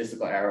the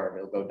statistical error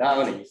will go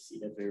down and you see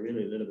that we're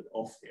really a little bit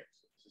off here.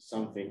 So this is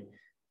something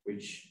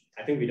which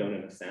I think we don't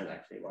understand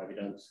actually why we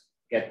don't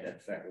get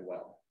that very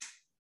well.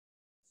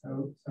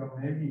 So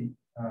maybe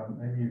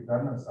you've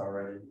done this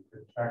already. You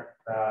could check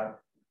that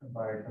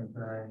by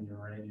comparing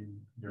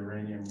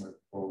uranium with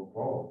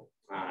gold.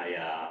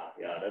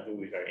 Yeah, that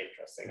would be very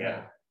interesting.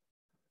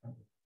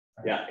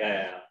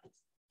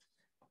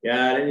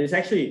 Yeah, and it's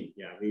actually,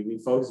 we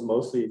focus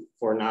mostly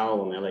for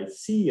now on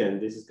LHC, and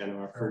this is kind of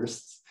our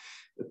first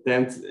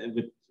attempt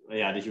with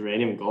this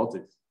uranium gold.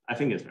 I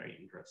think it's very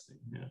interesting.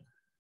 Yeah.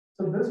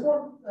 So this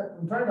one,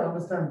 I'm trying to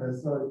understand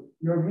this. So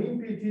your mean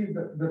PT,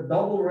 the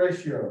double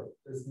ratio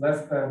is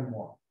less than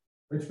 1,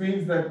 which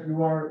means that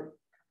you are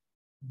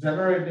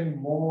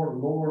generating more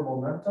lower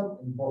momentum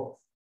in both.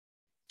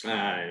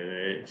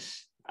 I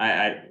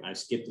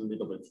skipped a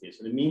little bit here.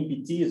 So the mean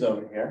PT is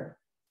over here.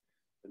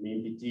 The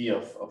mean PT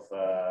of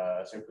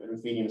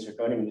ruthenium and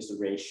zirconium is the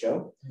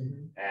ratio.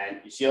 Mm-hmm.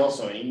 And you see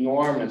also an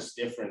enormous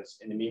difference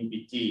in the mean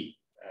PT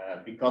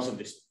because of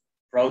this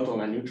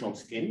proton and neutron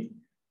skin.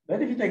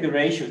 But if you take the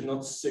ratio, it's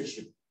not such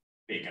a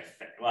big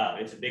effect. Well,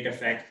 it's a big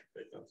effect,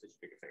 but not such a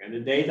big effect. And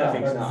the data, I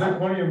think,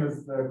 zirconium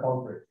is the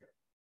culprit.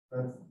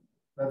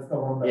 That's the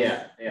one.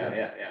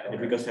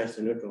 Because that's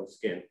the neutral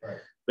skin. Right.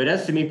 But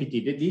that's the mean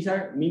PT. These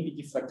are mean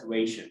PT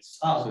fluctuations.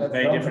 So it's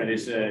very different.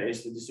 It's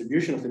the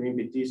distribution of the mean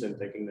PTs and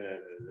taking the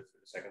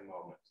second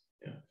moment.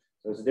 Yeah.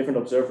 So it's a different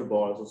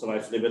observable. It's also a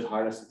little bit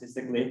harder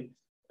statistically.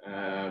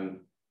 So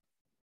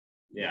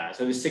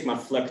the sigma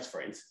flux,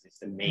 for instance, is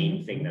the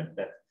main thing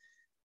that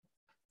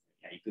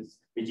you could,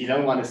 but you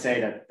don't want to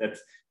say that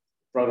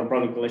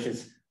proton-proton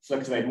collisions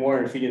fluctuate more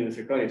in ruthenium than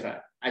zirconium. So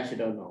I actually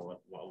don't know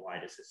why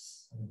this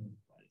is.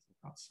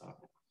 Not so.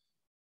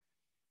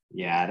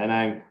 Yeah, then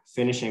I'm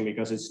finishing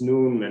because it's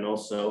noon and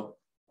also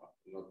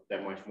not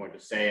that much more to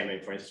say. I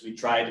mean, for instance, we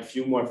tried a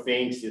few more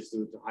things just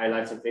to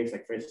highlight some things.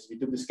 Like, for instance, we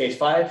took this case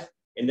 5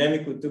 and then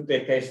we took the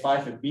case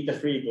 5 with beta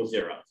 3 equals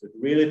 0. So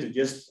really to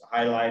just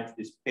highlight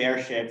this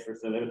pear shape for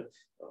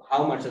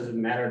how much does it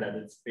matter that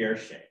it's pear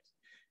shaped?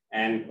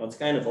 And what's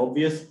kind of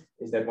obvious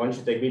is that once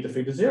you take beta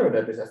 3 to 0,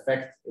 that this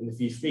effect in the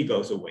V3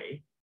 goes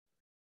away.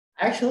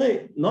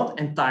 Actually, not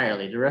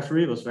entirely. The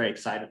referee was very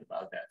excited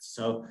about that.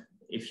 So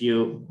if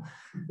you,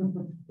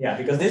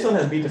 because this one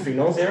has beta 3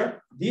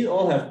 non-zero, these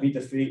all have beta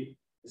 3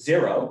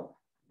 0,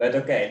 but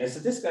okay, the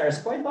statistical error is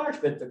quite large,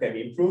 but okay,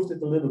 we improved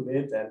it a little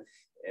bit.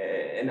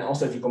 And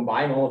also if you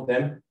combine all of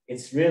them,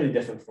 it's really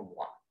different from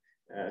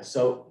 1.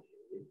 So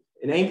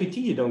in AMPT,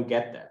 you don't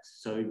get that.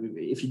 So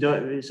if you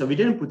don't, so we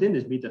didn't put in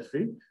this beta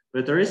 3,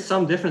 but there is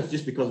some difference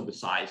just because of the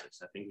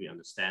sizes. I think we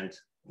understand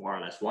more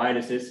or less why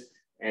this is.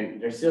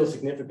 And there's still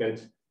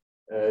significant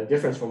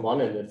difference from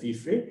 1 and the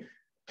V3.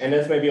 And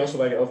that's maybe also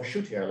why we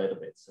overshoot here a little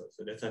bit. So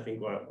that's, I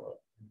think,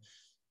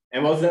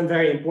 and what's then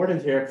very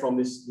important here from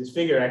this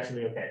figure,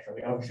 actually, okay, so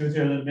we overshoot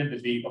here a little bit,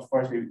 but of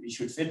course, we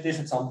should fit this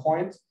at some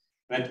point.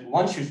 But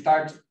once you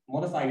start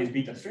modifying this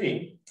beta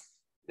 3,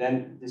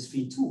 then this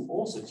V2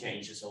 also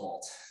changes a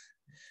lot.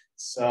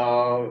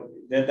 So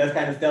that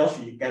kind of tells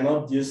you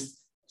cannot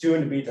just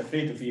tune the beta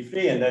 3 to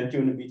V3 and then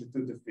tune the beta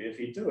 2 to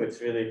V2.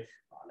 It's really,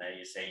 then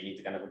you say you need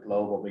to kind of a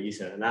global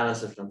Bayesian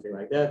analysis or something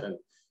like that. And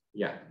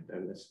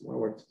then there's more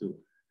work to do.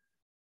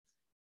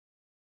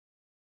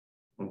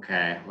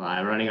 Okay, well,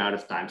 I'm running out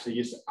of time. So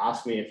just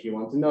ask me if you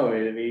want to know.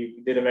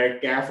 We did a very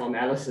careful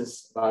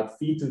analysis about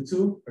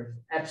V22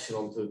 versus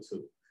epsilon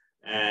 22.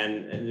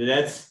 And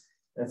that's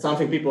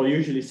something people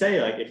usually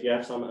say, like if you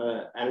have some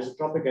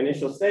anisotropic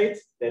initial state,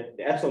 that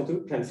the epsilon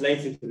 2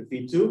 translates into the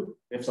V2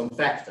 with some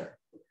factor.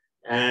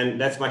 And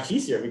that's much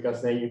easier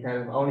because then you kind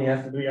of only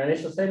have to do your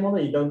initial state model.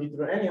 You don't need to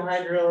do any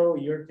hydro,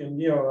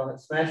 European or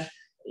smash,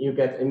 you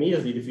get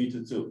immediately the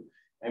V2,2.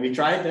 And we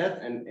tried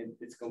that and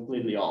it's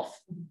completely off.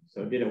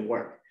 So it didn't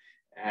work.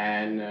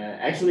 And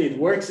actually it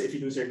works if you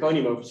do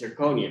zirconium over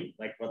zirconium,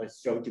 like what I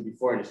showed you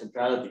before in the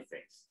centrality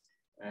phase.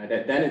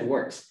 Then it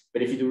works.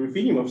 But if you do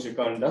ruthenium over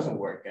zirconium, it doesn't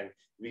work. And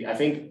I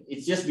think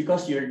it's just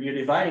because you're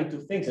dividing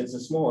two things, it's a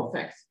small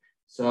effect.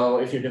 So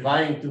if you're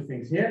dividing two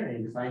things here and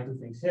you're dividing two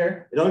things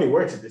here, it only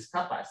works if this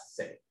kappa is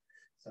the same.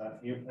 So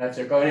if you have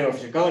zirconium over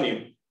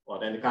zirconium, well,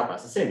 then the kappa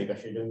is the same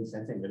because you're doing the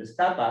same thing. But this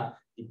kappa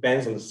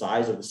depends on the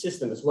size of the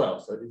system as well.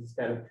 So this is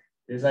kind of,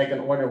 there's like an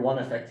order one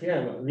effect here,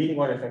 and a leading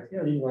one effect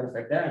here, leading one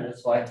effect there, and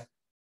that's why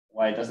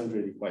it doesn't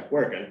really quite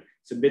work. And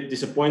it's a bit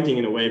disappointing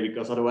in a way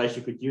because otherwise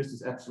you could use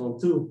this epsilon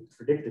 2 to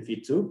predict the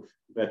V2,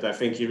 but I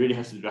think you really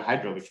have to do the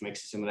hydro, which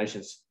makes the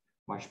simulations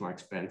much more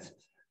expensive.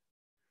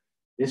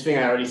 This thing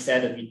I already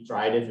said that we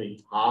tried it,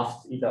 we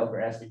halved eta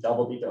over S, we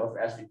doubled eta over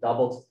S, we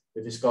doubled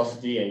the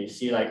viscosity, and you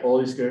see like all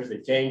these curves, they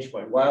change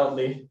quite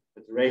wildly,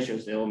 but the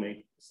ratios, they all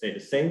stay the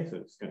same. So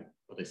it's kind of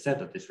what they said,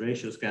 that these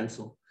ratios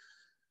cancel.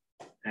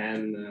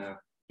 And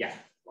yeah,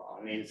 well,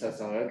 I mean, so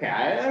okay,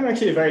 I'm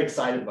actually very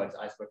excited about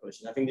this isobar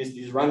collision. I think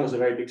this run was a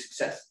very big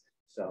success.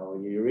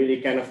 So you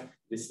really kind of,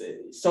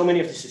 so many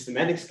of the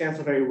systematics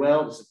cancel very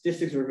well. The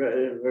statistics were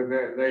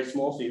very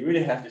small. So you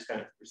really have this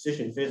kind of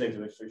precision physics,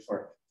 which is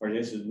for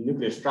this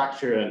nuclear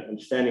structure and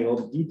understanding all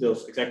the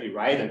details exactly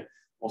right. And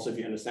also if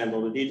you understand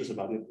all the details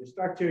about nuclear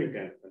structure, you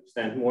can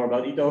understand more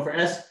about eta over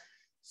S.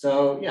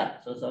 So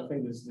yeah, so I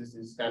think this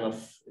is kind of,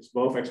 it's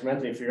both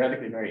experimentally and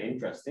theoretically very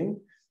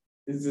interesting.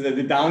 This is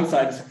the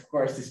downside is, of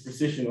course, this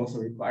precision also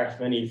requires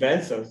many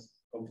events. So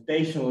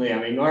computationally, I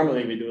mean,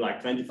 normally we do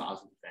like 20,000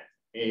 events.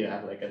 Here you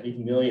have like at least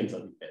millions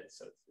of events,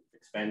 so it's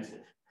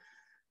expensive.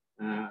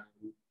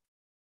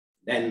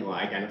 Then well,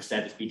 I kind of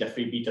said it's beta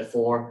 3, beta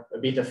 4,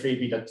 beta 3,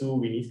 beta 2.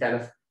 We need kind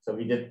of, so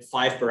we did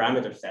 5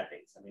 parameter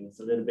settings. I mean,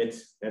 it's a little bit,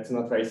 that's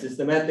not very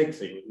systematic.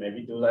 So you would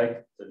maybe do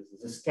like, so this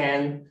is a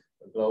scan,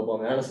 a global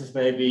analysis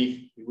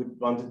maybe you would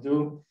want to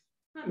do.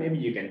 Maybe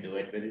you can do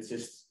it, but it's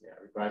just, yeah,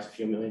 it requires a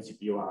few million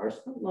CPU hours.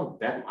 Not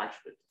that much,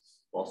 but it's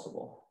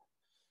possible.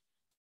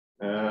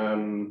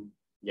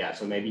 Yeah,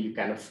 so maybe you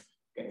kind of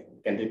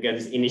can get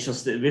this initial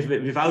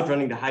without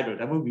running the hydro.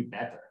 That would be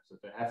better. So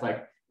to have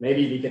like,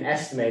 maybe we can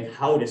estimate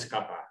how this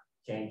kappa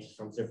changes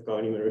from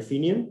zirconium and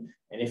ruthenium.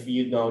 And if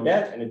you know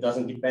that, and it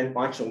doesn't depend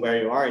much on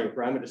where you are in your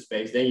parameter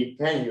space, then you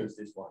can use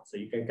this one. So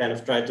you can kind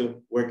of try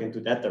to work into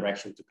that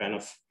direction to kind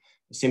of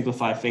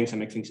simplify things and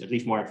make things at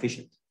least more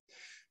efficient.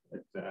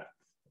 But,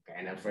 okay,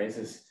 and then for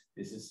instance,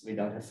 we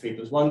don't have 3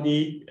 + 1D,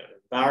 we don't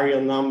have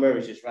baryon number,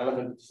 which is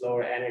relevant to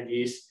slower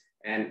energies.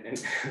 And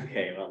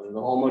okay, well, the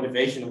whole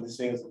motivation of this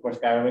thing is, of course,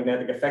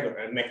 chiromagnetic effect,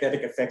 or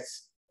magnetic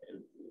effects,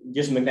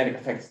 just magnetic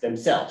effects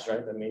themselves,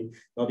 right? I mean,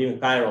 not even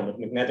chiron, but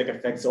magnetic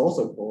effects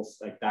also cause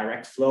like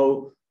direct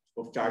flow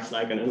of charge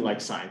like and unlike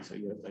sign. So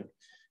you have like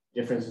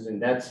differences in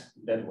that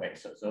way.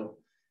 So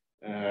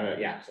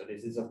yeah, so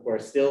this is of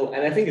course still,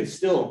 and I think it's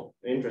still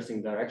an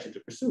interesting direction to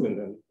pursue.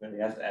 And then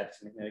you have to add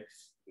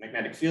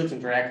magnetic fields,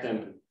 interact them,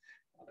 and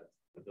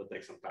it will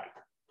take some time.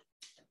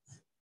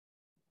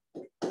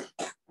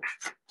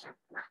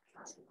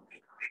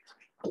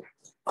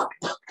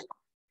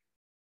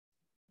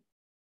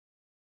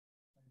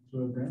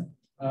 Okay.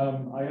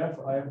 I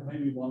have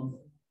maybe one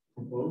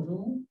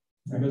proposal,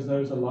 because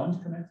there's a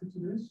lunch connected to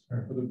this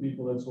for the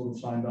people that sort of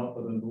signed up,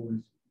 but there's always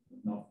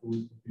enough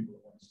food for people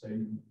that want to stay.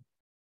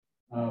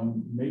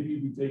 Maybe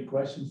we take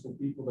questions for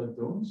people that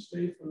don't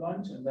stay for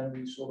lunch, and then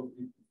we sort of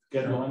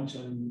get lunch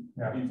and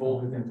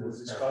evolve it into a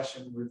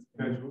discussion with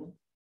the group.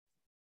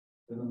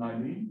 Is that an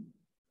idea?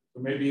 So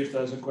maybe if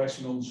there's a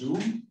question on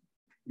Zoom,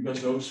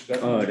 because those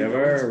there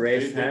were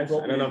raised hands.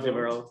 I don't know if they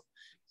were all.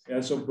 Yeah,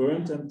 so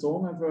Bernd and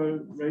Tom have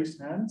raised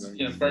hands.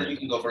 Yeah, Bernd, you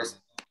can go first.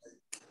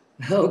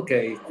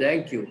 Okay,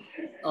 thank you.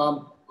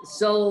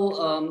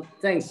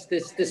 Thanks.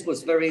 This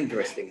was very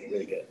interesting,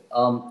 really good.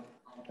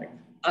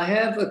 I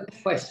have a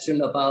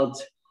question about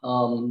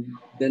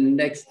the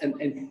next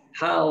and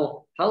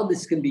how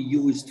this can be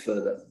used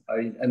further.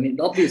 I mean,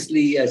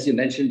 obviously, as you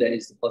mentioned, there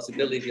is the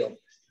possibility of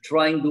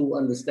trying to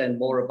understand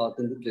more about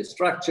the nuclear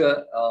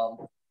structure.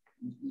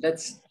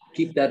 Let's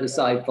keep that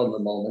aside for the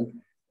moment,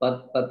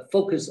 but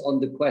focus on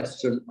the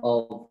question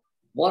of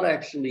what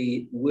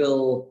actually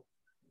will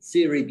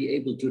theory be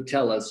able to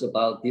tell us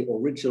about the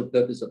original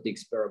purpose of the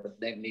experiment,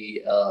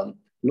 namely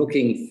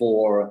looking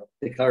for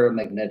the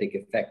chiromagnetic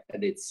effect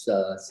and its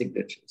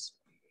signatures.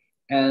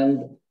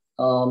 And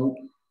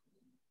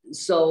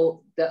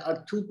so there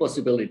are 2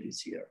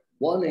 possibilities here.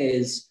 One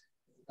is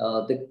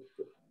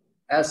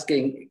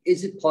asking,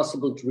 is it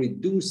possible to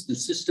reduce the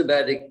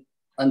systematic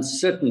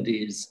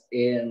uncertainties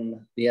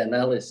in the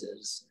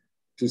analysis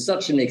to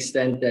such an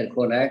extent that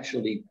one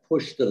actually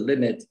push the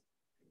limit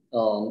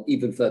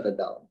even further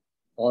down,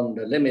 on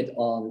the limit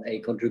on a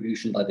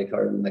contribution by the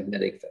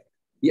chiromagnetic effect.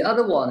 The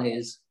other one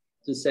is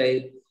to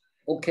say,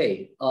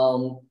 okay,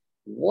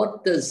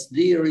 what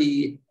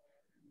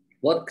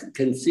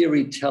can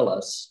theory tell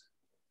us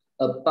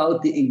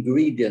about the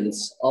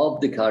ingredients of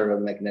the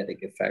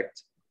chiromagnetic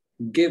effect,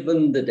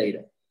 given the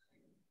data?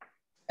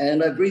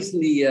 And I've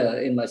recently,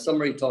 in my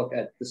summary talk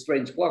at the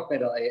Strange Quark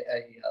Matter, I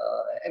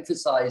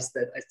emphasized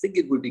that I think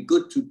it would be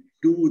good to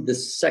do the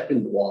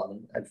second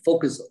one and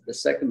focus on the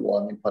second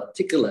one in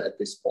particular at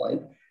this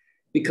point,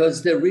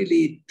 because there are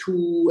really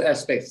two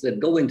aspects that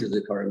go into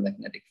the current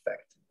magnetic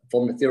effect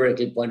from a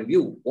theoretical point of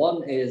view.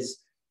 One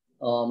is,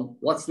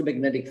 what's the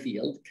magnetic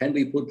field? Can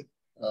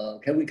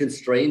we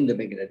constrain the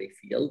magnetic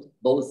field,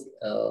 both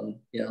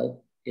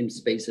in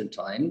space and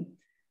time?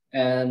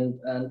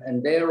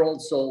 And there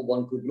also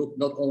one could look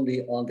not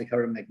only on the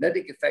current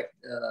magnetic effect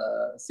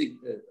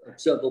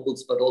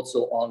observables, but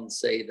also on,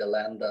 say, the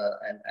lambda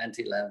and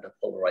anti-lambda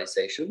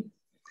polarization.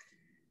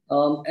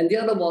 And the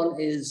other one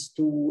is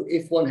to,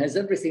 if one has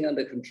everything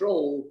under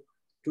control,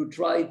 to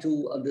try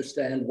to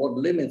understand what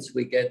limits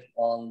we get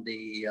on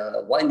the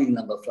winding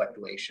number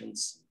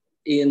fluctuations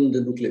in the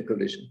nuclear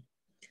collision.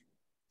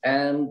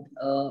 And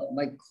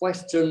my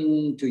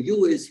question to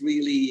you is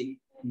really,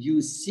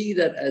 you see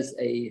that as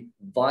a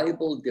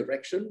viable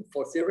direction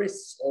for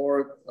theorists,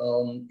 or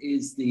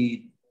is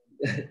the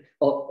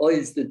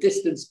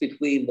distance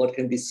between what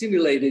can be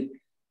simulated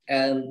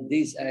and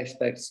these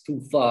aspects too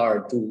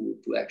far to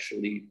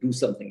actually do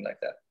something like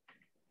that?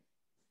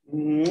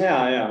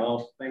 Yeah.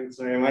 Well, thanks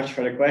very much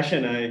for the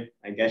question.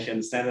 I guess you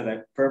understand that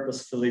I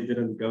purposefully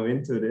didn't go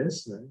into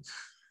this,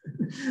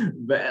 right?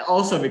 But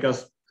also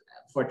because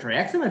for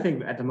Trajectum, I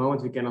think at the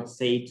moment we cannot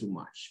say too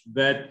much.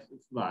 But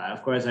well,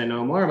 of course, I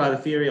know more about the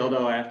theory,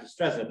 although I have to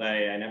stress that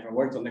I never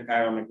worked on the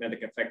chiral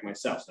magnetic effect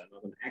myself, so I'm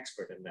not an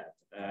expert in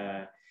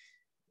that.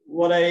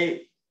 What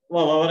I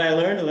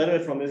learned a little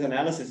bit from this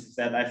analysis is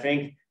that I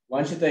think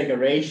once you take a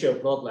ratio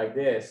plot like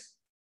this,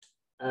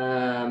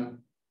 and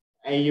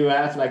you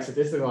have like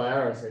statistical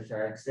errors which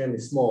are extremely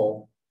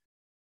small.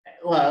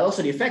 Well,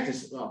 also the effect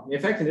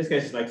in this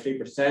case is like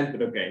 3%,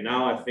 but okay,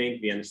 now I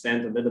think we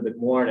understand a little bit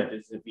more that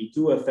it's a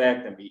V2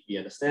 effect, and we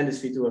understand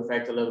this V2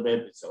 effect a little bit.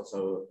 It's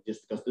also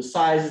just because the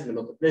sizes, the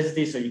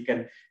multiplicity, so you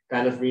can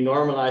kind of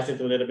renormalize it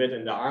a little bit.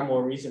 And there are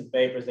more recent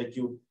papers that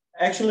you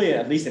actually,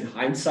 at least in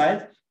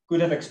hindsight,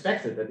 could have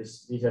expected that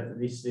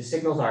these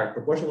signals are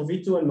proportional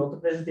V2 and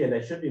multiplicity, and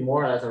they should be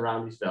more or less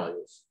around these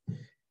values.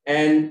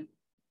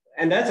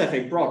 And that's, I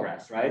think,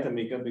 progress, right? I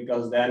mean,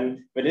 because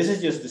then, but this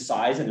is just the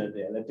size and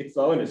the elliptic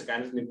flow and this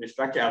kind of nuclear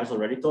structure I was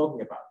already talking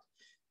about.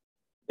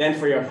 Then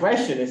for your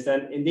question is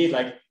then indeed,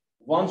 like,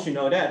 once you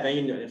know that,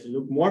 then you have to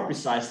look more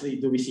precisely,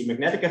 do we see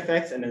magnetic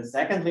effects? And then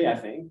secondly, I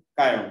think,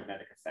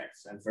 chiromagnetic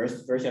effects. And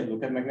first you have to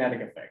look at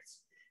magnetic effects.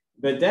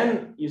 But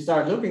then you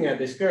start looking at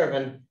this curve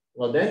and,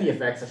 well, then the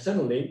effects are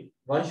suddenly,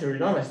 once you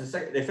realize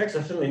the effects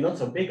are suddenly not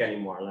so big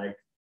anymore, like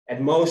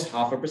at most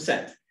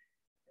 0.5%.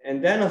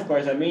 And then, of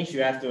course, that means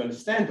you have to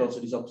understand also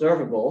these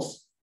observables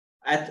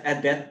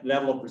at that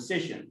level of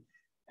precision.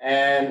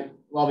 And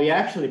well, we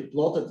actually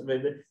plotted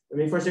with, I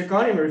mean, for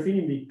Zirconium and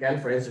Ruthenium, we can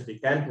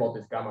plot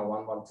this gamma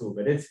 112,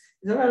 but it's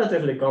a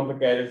relatively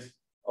complicated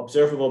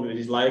observable with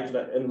these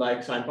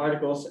unlike sign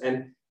particles.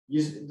 And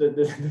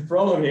the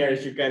problem here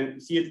is you can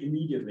see it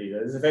immediately.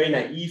 It's a very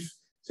naive,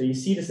 so you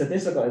see the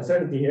statistical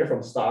uncertainty here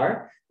from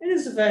star. It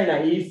is a very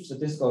naive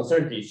statistical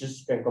uncertainty. It's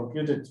just you can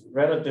compute it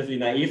relatively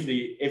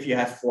naively if you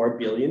have 4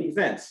 billion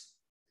events.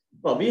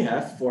 Well, we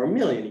have 4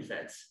 million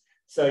events.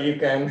 So you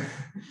can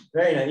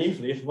very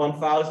naively, if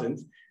 1,000,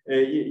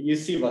 you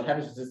see what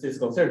happens with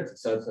statistical uncertainty.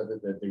 So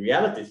the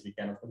reality is we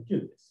cannot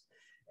compute this.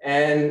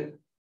 And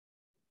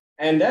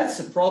that's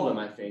a problem,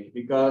 I think,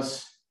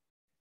 because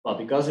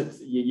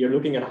you're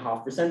looking at a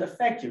 0.5%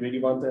 effect. You really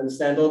want to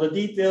understand all the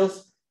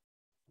details.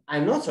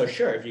 I'm not so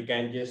sure if you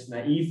can just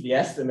naively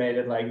estimate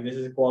it, like this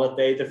is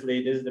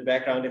qualitatively, this is the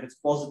background, if it's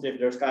positive,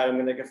 there's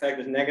chiromagnetic effect,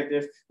 is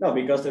negative. No,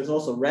 because there's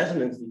also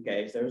resonance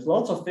decays. There's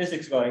lots of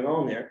physics going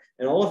on here,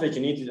 and all of it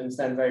you need to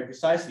understand very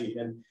precisely.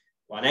 And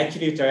when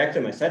actually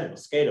Trajectum, I said it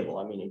was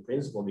scalable. I mean, in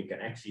principle, we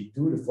can actually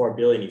do the 4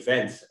 billion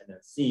events and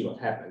then see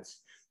what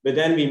happens. But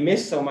then we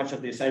miss so much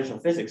of the essential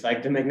physics,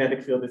 like the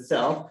magnetic field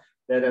itself,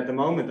 that at the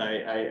moment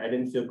I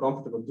didn't feel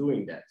comfortable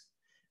doing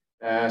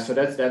that. So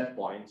that's that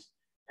point.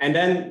 And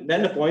then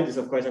the point is,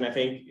 of course, and I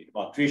think,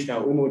 well,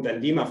 Trishna, Umut,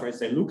 and Dima, for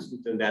instance, looked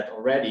into that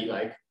already,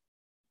 like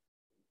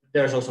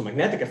there's also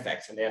magnetic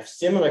effects and they have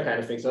similar kind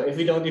of things. So if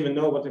we don't even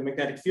know what the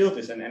magnetic field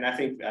is, and I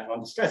think I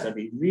want to stress that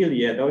we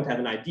really don't have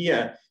an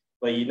idea,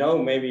 but you know,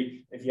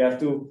 maybe if you have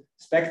two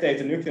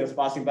spectator nucleons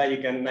passing by,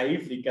 you can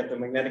naively get the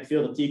magnetic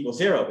field at t =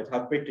 0, but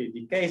how quickly it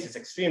decays is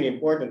extremely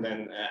important.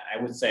 And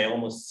I would say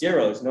almost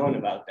 0 is known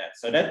about that.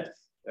 So that,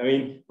 I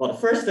mean, well, the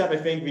first step I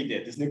think we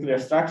did, this nuclear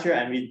structure,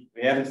 and we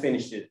haven't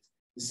finished it.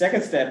 The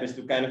second step is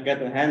to kind of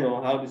get a handle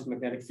on how this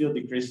magnetic field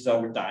decreases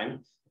over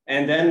time.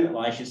 And then,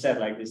 well, as you said,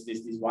 like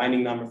these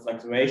winding number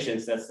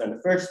fluctuations, that's then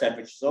the third step,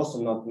 which is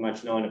also not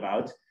much known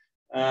about.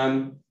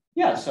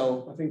 Yeah,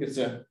 so I think it's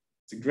a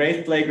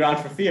great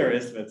playground for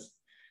theorists, but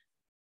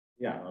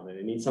yeah, well,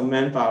 they need some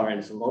manpower and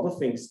there's a lot of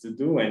things to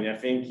do. And I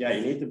think, yeah,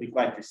 you need to be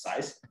quite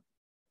precise.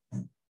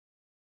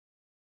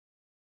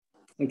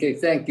 Okay,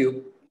 thank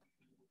you.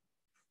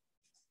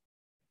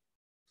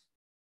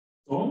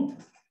 Tom?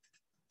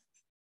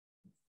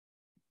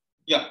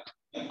 Yeah,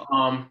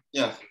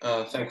 Yeah,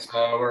 thanks.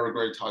 Very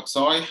great talk.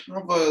 So I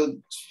have a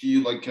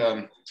few like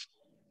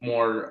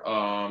more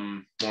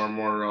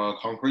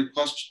concrete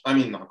questions. I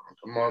mean, not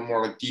concrete,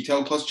 more like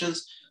detailed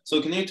questions.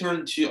 So can you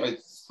turn to, I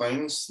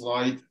think,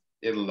 slide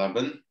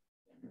 11?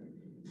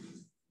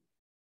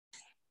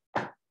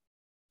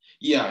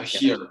 Yeah,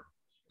 here.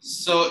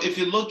 So if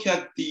you look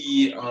at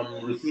the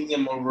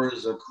ruthenium over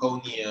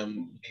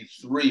zirconium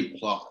V3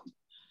 plot,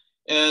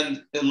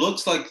 and it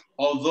looks like,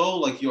 although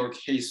like your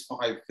case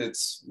 5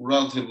 fits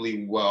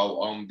relatively well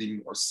on the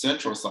more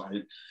central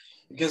side,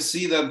 you can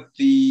see that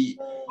the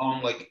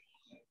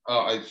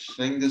I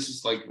think this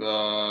is like 50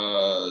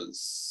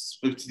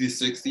 to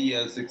 60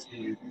 and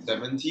 60 to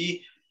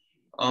 70.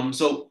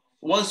 So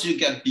once you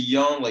get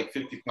beyond like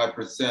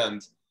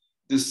 55%,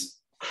 this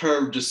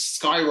curve just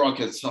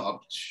skyrockets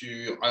up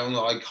to, I don't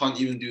know, I can't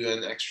even do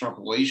an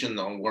extrapolation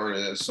on where it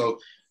is. So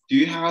do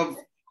you have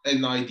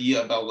an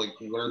idea about like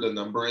where the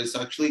number is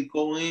actually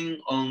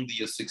going on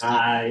the 60?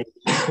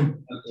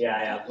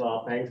 Yeah.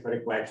 Well, thanks for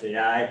the question.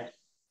 Yeah,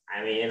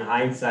 I mean, in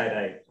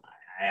hindsight,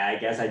 I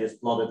guess I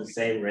just plotted the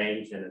same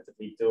range, and at the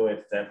V2,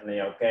 it's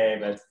definitely okay.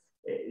 But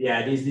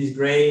yeah, these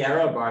gray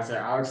arrow bars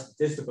are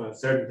statistical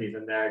uncertainties,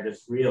 and they're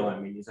just real. I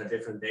mean, these are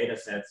different data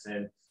sets,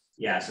 and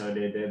yeah, so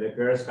the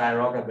curve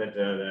skyrocket, but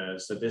the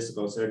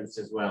statistical uncertainties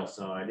as well.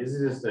 So this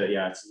is just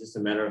it's just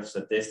a matter of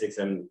statistics,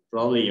 and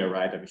probably you're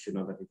right that we should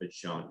not have even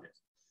shown it.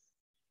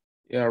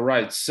 Yeah,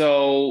 right.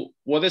 So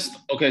what is,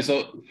 okay,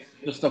 so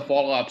just a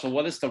follow up. So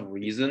what is the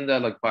reason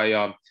that like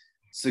by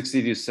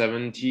 60 to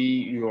 70,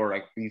 your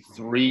like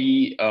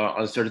V3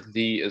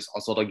 uncertainty is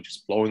also like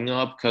just blowing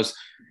up? Because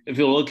if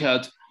you look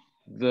at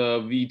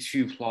the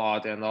V2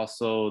 plot and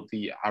also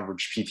the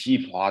average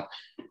PT plot,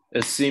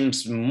 it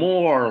seems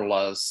more or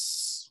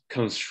less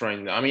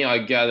constrained. I mean, I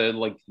get it,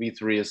 like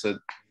V3 is a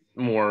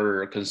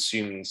more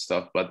consuming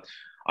stuff, but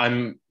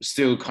I'm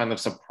still kind of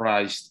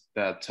surprised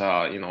that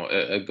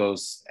it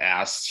goes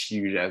as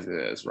huge as it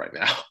is right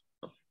now.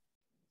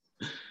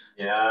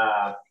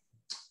 Yeah,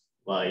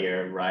 well,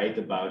 you're right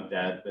about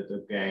that, but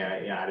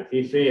okay, the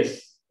V3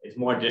 is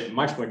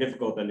much more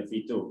difficult than the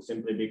V2,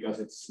 simply because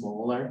it's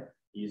smaller.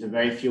 You use a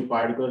very few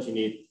particles. You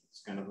need,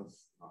 it's kind of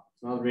it's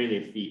not really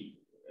a feat.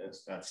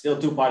 It's still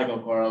 2 particle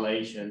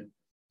correlation.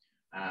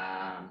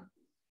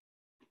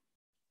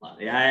 Well,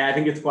 yeah, I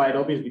think it's quite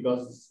obvious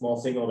because it's a small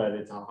signal that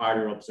it's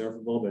harder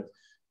observable, but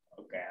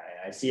okay,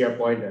 I see your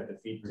point that the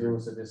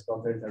V2 statistical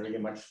uncertainties are really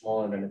much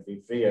smaller than the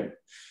V3, and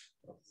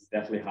it's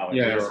definitely how it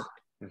is.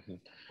 Mm-hmm.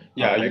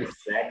 Yeah, you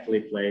exactly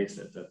place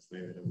it. That's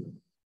maybe the...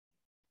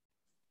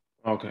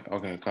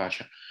 Okay,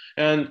 gotcha.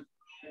 And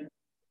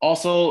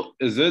also,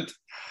 is it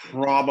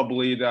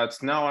probably that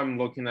now I'm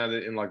looking at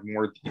it in like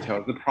more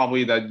detail? Is it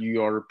probably that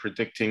you are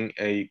predicting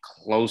a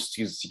close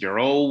to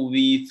 0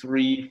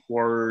 V3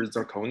 for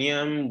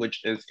zirconium,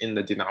 which is in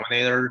the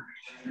denominator,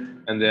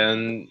 and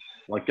then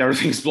like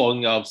everything's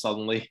blowing up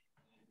suddenly?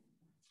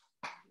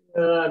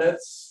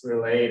 That's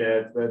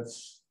related, but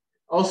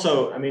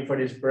also, I mean, for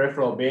these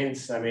peripheral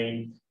bins, I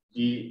mean,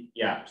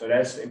 so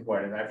that's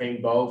important. I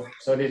think both.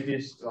 So the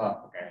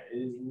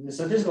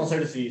statistical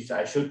uncertainties,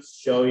 I should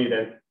show you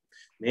that.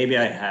 Maybe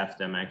I have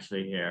them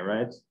actually here,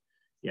 right?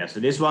 Yeah. So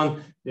this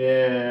one,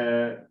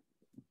 here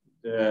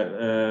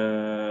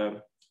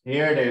the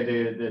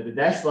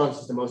dashed ones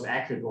is the most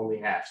accurate one we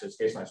have. So it's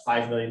case like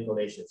 5 million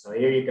collisions. So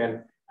here you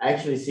can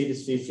actually see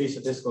this V3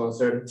 statistical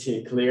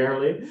uncertainty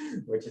clearly,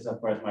 which is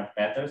of course much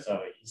better.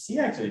 So you see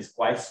actually it's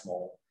quite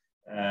small.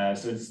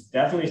 So it's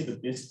definitely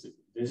this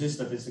is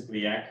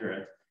statistically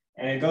accurate,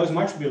 and it goes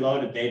much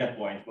below the data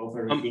points. Both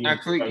are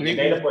actually, the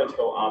data points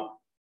go up.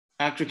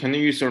 Actually, can you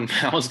use your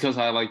mouse? Because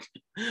I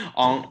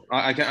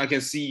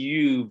can see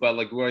you, but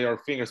like where your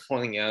fingers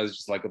pointing at is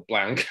just like a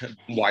blank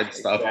white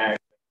stuff.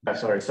 Exactly.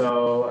 Sorry.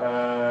 So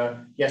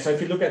so if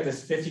you look at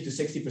this 50 to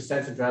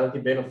 60% centrality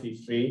bit of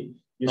V3,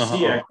 you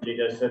see actually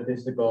the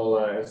statistical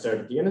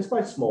uncertainty, and it's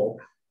quite small.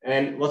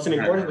 And what's an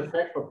important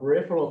effect for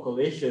peripheral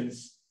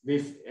collisions,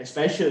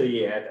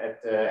 especially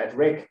at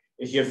RIC,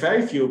 is you have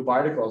very few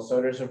particles.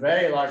 So there's a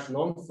very large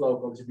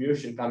non-flow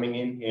contribution coming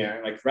in here,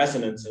 like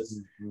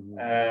resonances.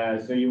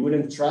 So you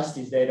wouldn't trust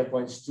these data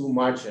points too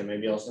much, and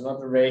maybe also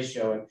not the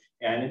ratio.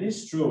 And it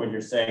is true when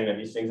you're saying that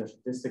these things are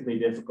statistically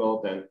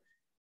difficult. And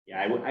yeah,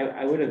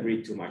 I wouldn't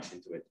read too much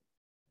into it.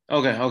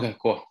 Okay,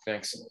 cool.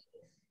 Thanks.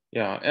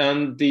 Yeah,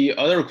 and the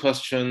other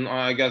question,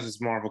 I guess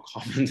is more of a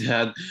comment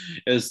that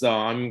is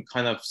I'm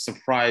kind of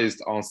surprised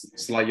on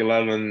slide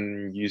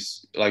 11,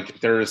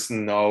 there is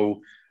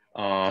no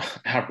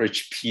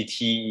average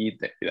PT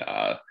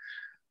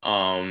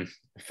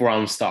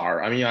from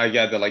star. I mean, I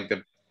get that like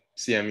the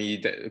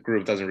CME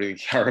group doesn't really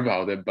care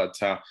about it, but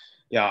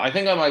yeah, I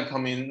think I might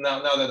come in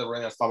now that the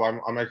rain has stopped.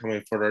 I might come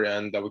in further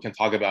and we can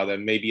talk about it.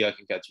 Maybe I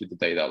can get you the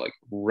data like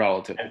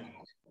relatively. I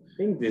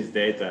think this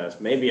data is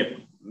maybe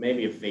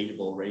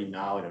available already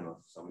now. I don't know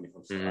if somebody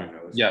from Star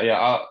knows.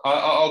 Yeah.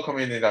 I'll come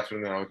in the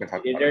afternoon and we can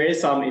talk about there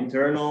is some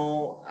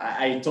internal.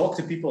 I talked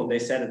to people and they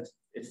said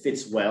it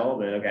fits well,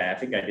 but okay, I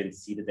think I didn't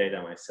see the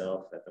data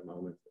myself at the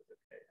moment.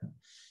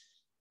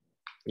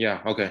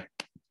 Yeah. Okay.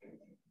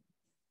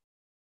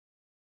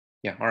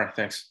 Yeah, all right,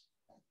 thanks.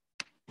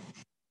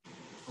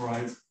 All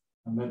right,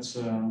 and let's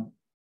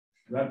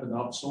wrap it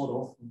up, sort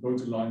of, go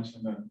to lunch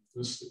and then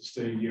just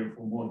stay here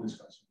for more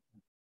discussion.